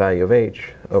the absolute value of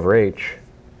h over h,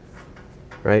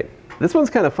 right? This one's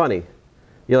kind of funny.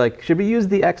 You're like, should we use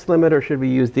the x limit or should we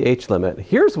use the h limit?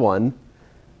 Here's one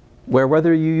where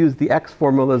whether you use the x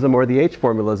formalism or the h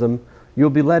formalism,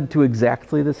 you'll be led to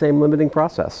exactly the same limiting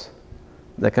process.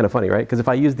 That's kind of funny, right? Because if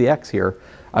I use the x here,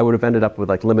 I would have ended up with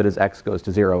like limit as x goes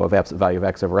to 0 of absolute value of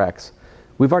x over x.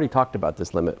 We've already talked about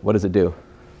this limit. What does it do?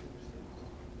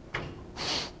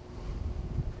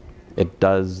 It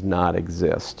does not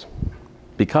exist.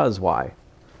 Because why?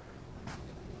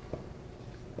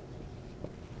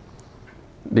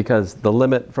 Because the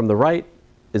limit from the right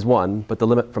is 1, but the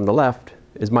limit from the left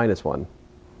is minus 1.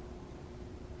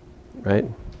 Right?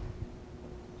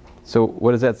 So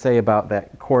what does that say about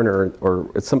that corner,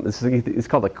 or it's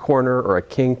called a corner or a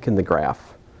kink in the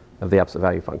graph of the absolute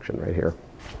value function right here.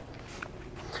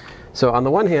 So on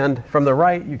the one hand, from the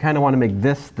right, you kind of want to make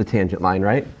this the tangent line,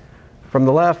 right? From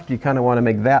the left, you kind of want to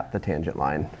make that the tangent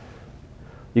line.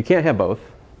 You can't have both,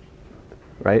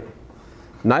 right?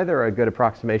 Neither are a good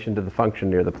approximation to the function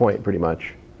near the point, pretty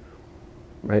much,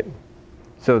 right?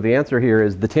 So the answer here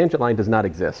is the tangent line does not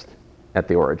exist at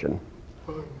the origin.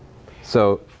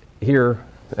 So here,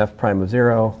 f prime of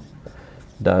 0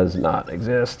 does not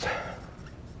exist.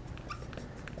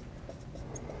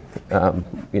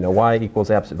 Y equals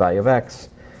absolute value of x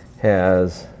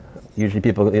has, usually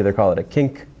people either call it a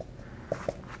kink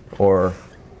or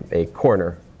a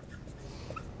corner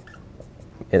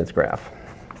in its graph.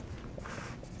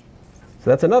 So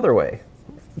that's another way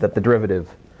that the derivative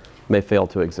may fail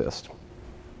to exist.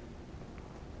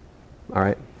 All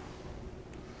right.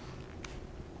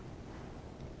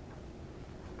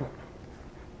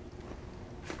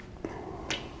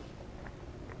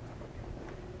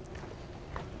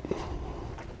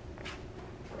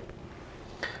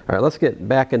 All right, let's get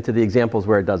back into the examples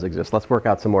where it does exist. Let's work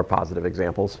out some more positive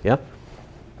examples. Yeah?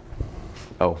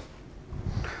 Oh,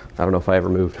 I don't know if I ever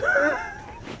moved.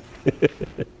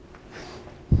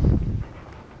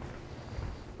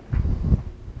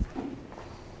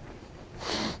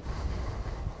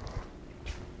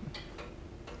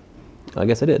 I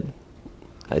guess I did.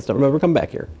 I just don't remember coming back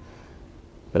here.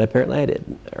 But apparently I did.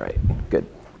 All right, good.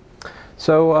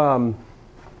 So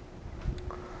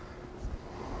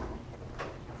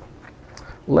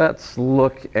let's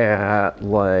look at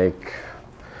like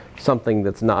something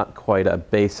that's not quite a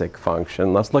basic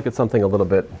function. Let's look at something a little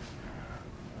bit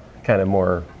kind of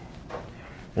more,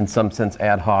 in some sense,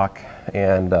 ad hoc.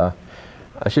 And I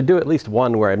should do at least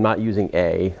one where I'm not using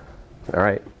a. All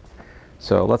right.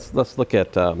 So let's look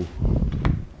at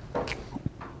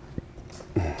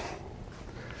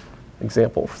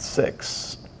example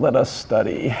 6. Let us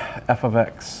study f of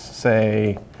x,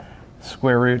 say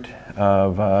square root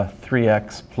of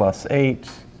 3x plus 8,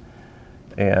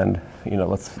 and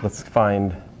let's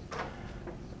find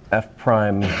f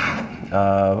prime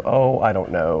of, oh, I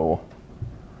don't know.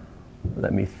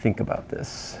 Let me think about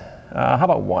this. How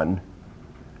about 1?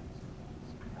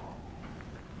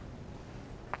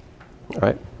 All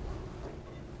right.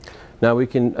 Now we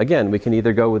can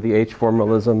either go with the h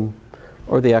formalism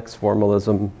or the x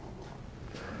formalism.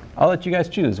 I'll let you guys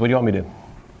choose. What do you want me to do?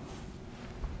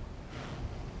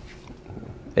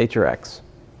 H or x?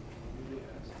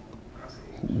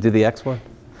 Do the x one?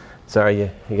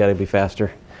 Sorry, you got to be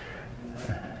faster.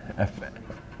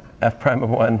 F prime of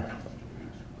 1.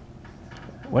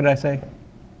 What did I say?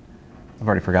 I've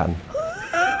already forgotten.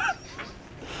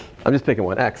 I'm just picking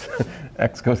one. X.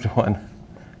 X goes to 1.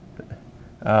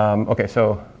 Okay,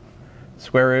 so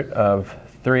square root of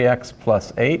 3x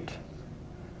plus 8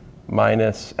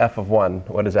 minus f of 1.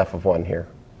 What is f of 1 here?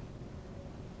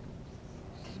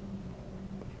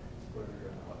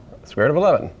 Square root of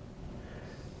 11.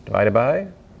 Divided by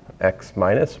x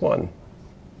minus 1.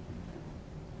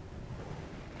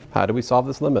 How do we solve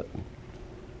this limit?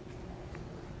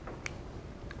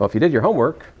 Well, if you did your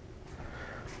homework,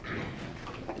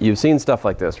 you've seen stuff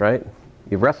like this, right?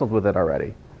 You've wrestled with it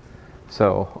already.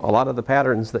 So a lot of the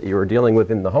patterns that you were dealing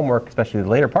with in the homework, especially the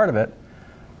later part of it,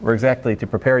 were exactly to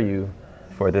prepare you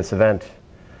for this event.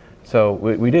 So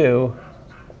what we do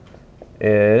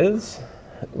is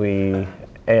we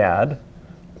add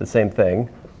the same thing.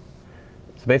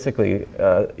 So basically,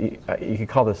 you could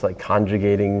call this like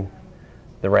conjugating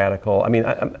the radical. I mean,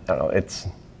 I don't know. It's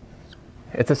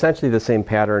essentially the same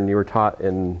pattern you were taught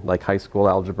in like high school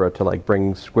algebra to like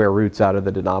bring square roots out of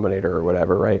the denominator or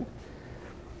whatever, right?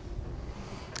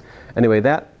 Anyway,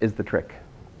 that is the trick.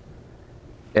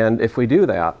 And if we do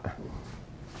that,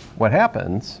 what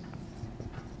happens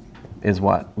is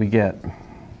what? We get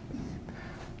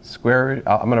square root.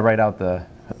 I'm going to write out the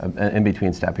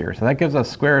in-between step here. So that gives us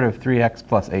square root of 3x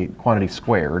plus 8, quantity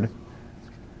squared,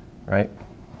 right?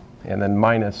 And then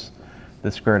minus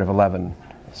the square root of 11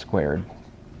 squared,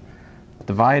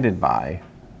 divided by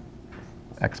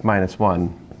x minus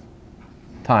 1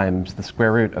 times the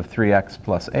square root of 3x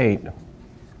plus 8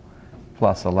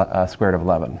 plus square root of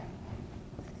 11.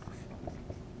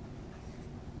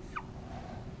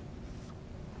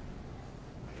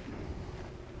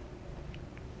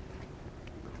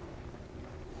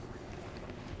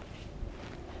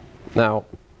 Now,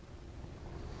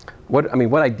 what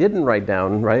I didn't write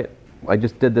down, right? I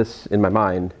just did this in my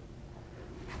mind,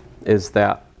 is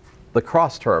that the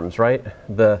cross terms, right?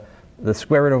 The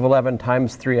square root of 11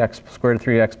 times 3x, square root of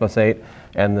 3x plus 8,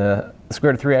 and the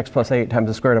square root of 3x plus 8 times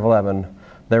the square root of 11,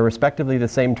 they're respectively the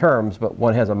same terms, but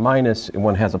one has a minus and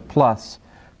one has a plus.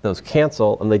 Those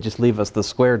cancel, and they just leave us the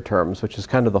squared terms, which is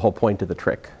kind of the whole point of the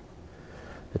trick.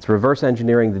 It's reverse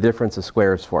engineering the difference of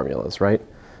squares formulas, right?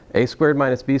 A squared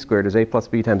minus b squared is a plus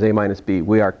b times a minus b.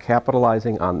 We are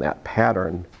capitalizing on that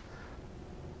pattern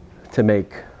to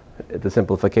make the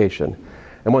simplification.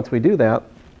 And once we do that,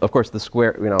 of course, the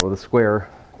square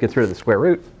gets rid of the square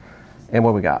root. And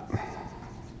what we got?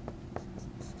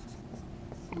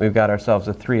 We've got ourselves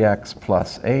a 3x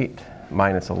plus 8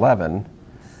 minus 11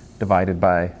 divided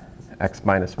by x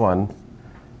minus 1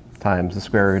 times the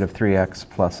square root of 3x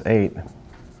plus 8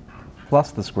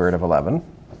 plus the square root of 11.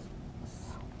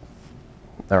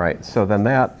 All right, so then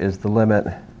that is the limit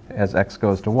as x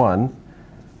goes to 1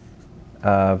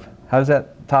 of, how does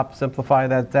that top simplify?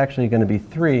 That's actually going to be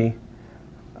 3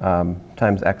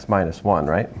 times x minus 1,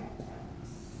 right?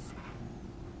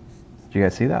 Do you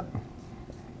guys see that?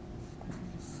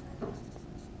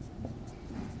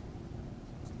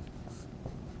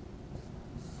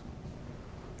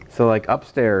 So like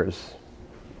upstairs,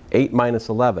 8 minus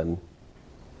 11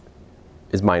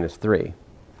 is minus 3.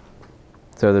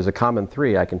 So there's a common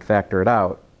 3. I can factor it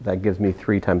out. That gives me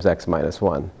 3 times x minus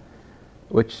 1.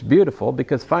 which is beautiful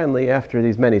because finally, after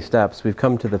these many steps, we've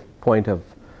come to the point of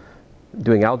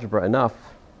doing algebra enough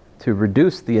to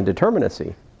reduce the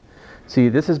indeterminacy. See,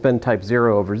 this has been type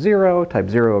 0 over 0, type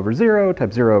 0 over 0,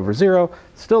 type 0 over 0,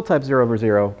 still type 0 over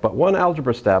 0, but one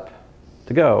algebra step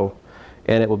to go,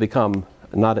 and it will become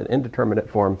not an indeterminate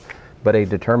form, but a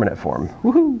determinate form.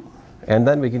 Woohoo! And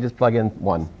then we can just plug in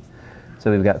 1.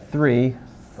 So we've got 3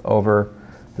 over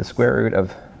the square root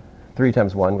of 3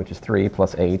 times 1, which is 3,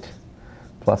 plus 8,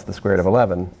 plus the square root of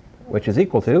 11, which is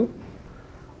equal to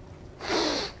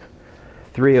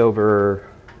 3 over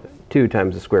 2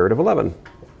 times the square root of 11.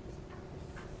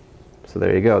 So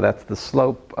there you go. That's the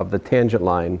slope of the tangent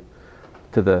line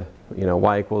to the,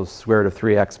 y equals square root of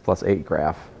 3x plus 8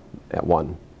 graph at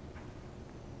 1.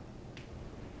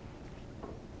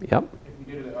 Yep. If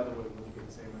you did it the other way, would you get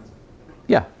the same answer?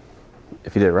 Yeah,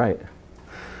 if you did it right.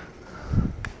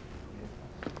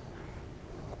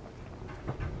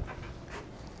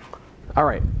 All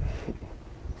right.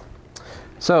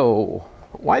 So,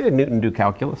 why did Newton do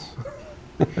calculus?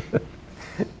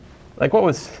 Like,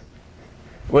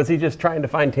 was he just trying to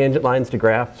find tangent lines to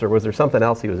graphs, or was there something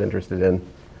else he was interested in?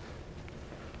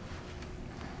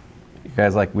 You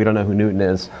guys we don't know who Newton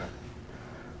is.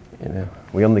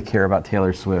 We only care about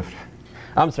Taylor Swift.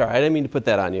 I'm sorry, I didn't mean to put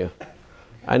that on you.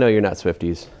 I know you're not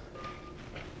Swifties.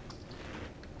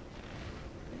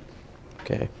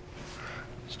 Okay,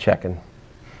 just checking.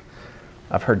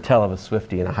 I've heard tell of a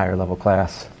Swiftie in a higher level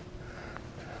class.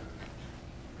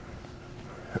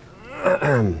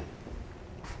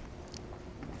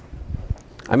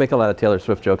 I make a lot of Taylor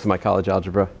Swift jokes in my college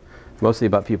algebra, mostly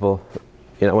about people,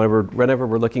 whenever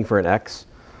we're looking for an X,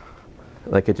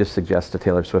 it just suggests a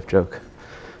Taylor Swift joke.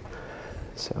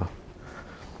 So.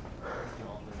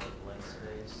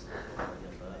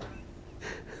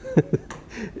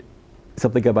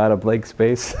 Something about a blank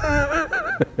space.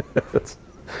 I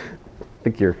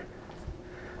think you're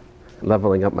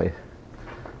leveling up my.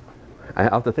 I'll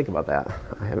have to think about that.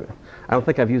 I don't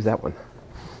think I've used that one.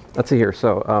 Let's see here.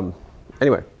 So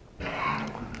anyway,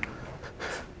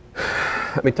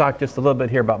 let me talk just a little bit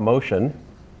here about motion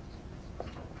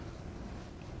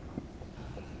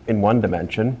in one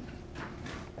dimension.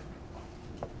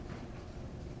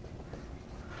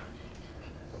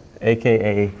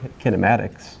 AKA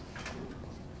kinematics.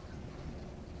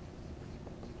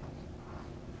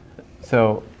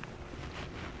 So,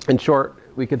 in short,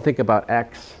 we can think about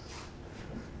x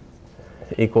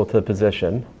equal to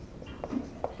position.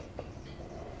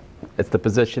 It's the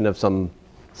position of some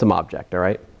object, all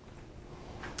right?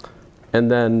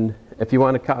 And then, if you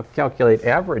want to calculate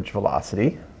average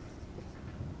velocity,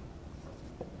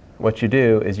 what you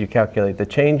do is you calculate the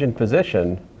change in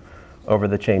position over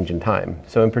the change in time.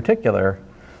 So in particular,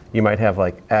 you might have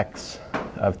x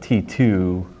of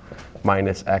t2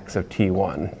 minus x of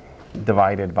t1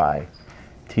 divided by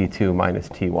t2 minus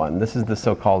t1. This is the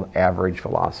so-called average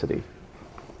velocity.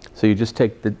 So you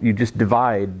just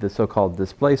divide the so-called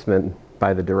displacement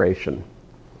by the duration,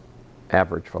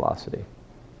 average velocity.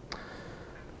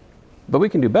 But we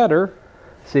can do better,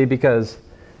 see, because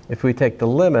if we take the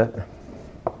limit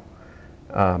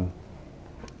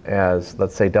as,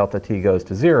 let's say, delta t goes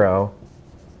to 0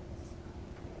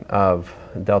 of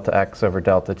delta x over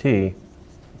delta t,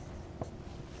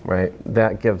 right,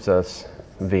 that gives us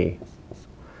v.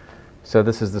 So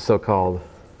this is the so-called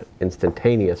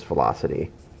instantaneous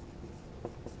velocity.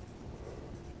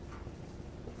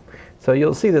 So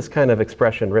you'll see this kind of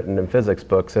expression written in physics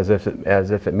books as if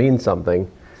it means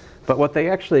something. But what they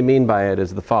actually mean by it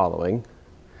is the following.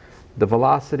 The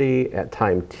velocity at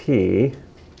time t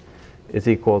is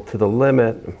equal to the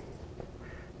limit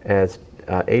as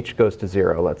h goes to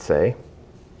 0, let's say,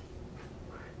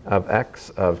 of x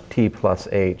of t plus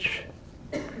h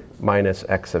minus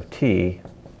x of t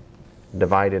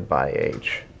divided by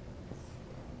h.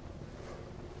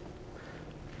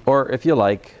 Or if you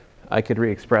like, I could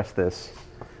re-express this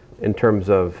in terms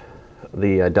of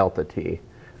the delta t.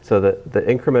 So the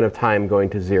increment of time going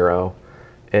to 0,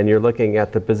 and you're looking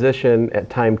at the position at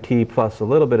time t plus a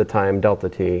little bit of time, delta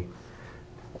t,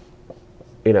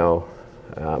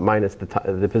 minus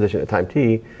the position at time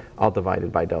t, all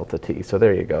divided by delta t. So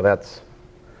there you go. That's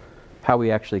how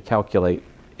we actually calculate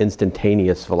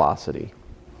instantaneous velocity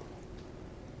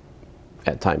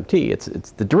at time t. It's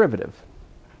the derivative,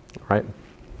 right?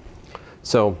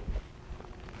 So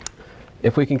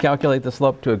if we can calculate the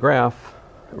slope to a graph,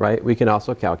 right, we can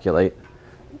also calculate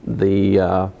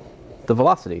the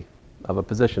velocity of a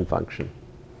position function.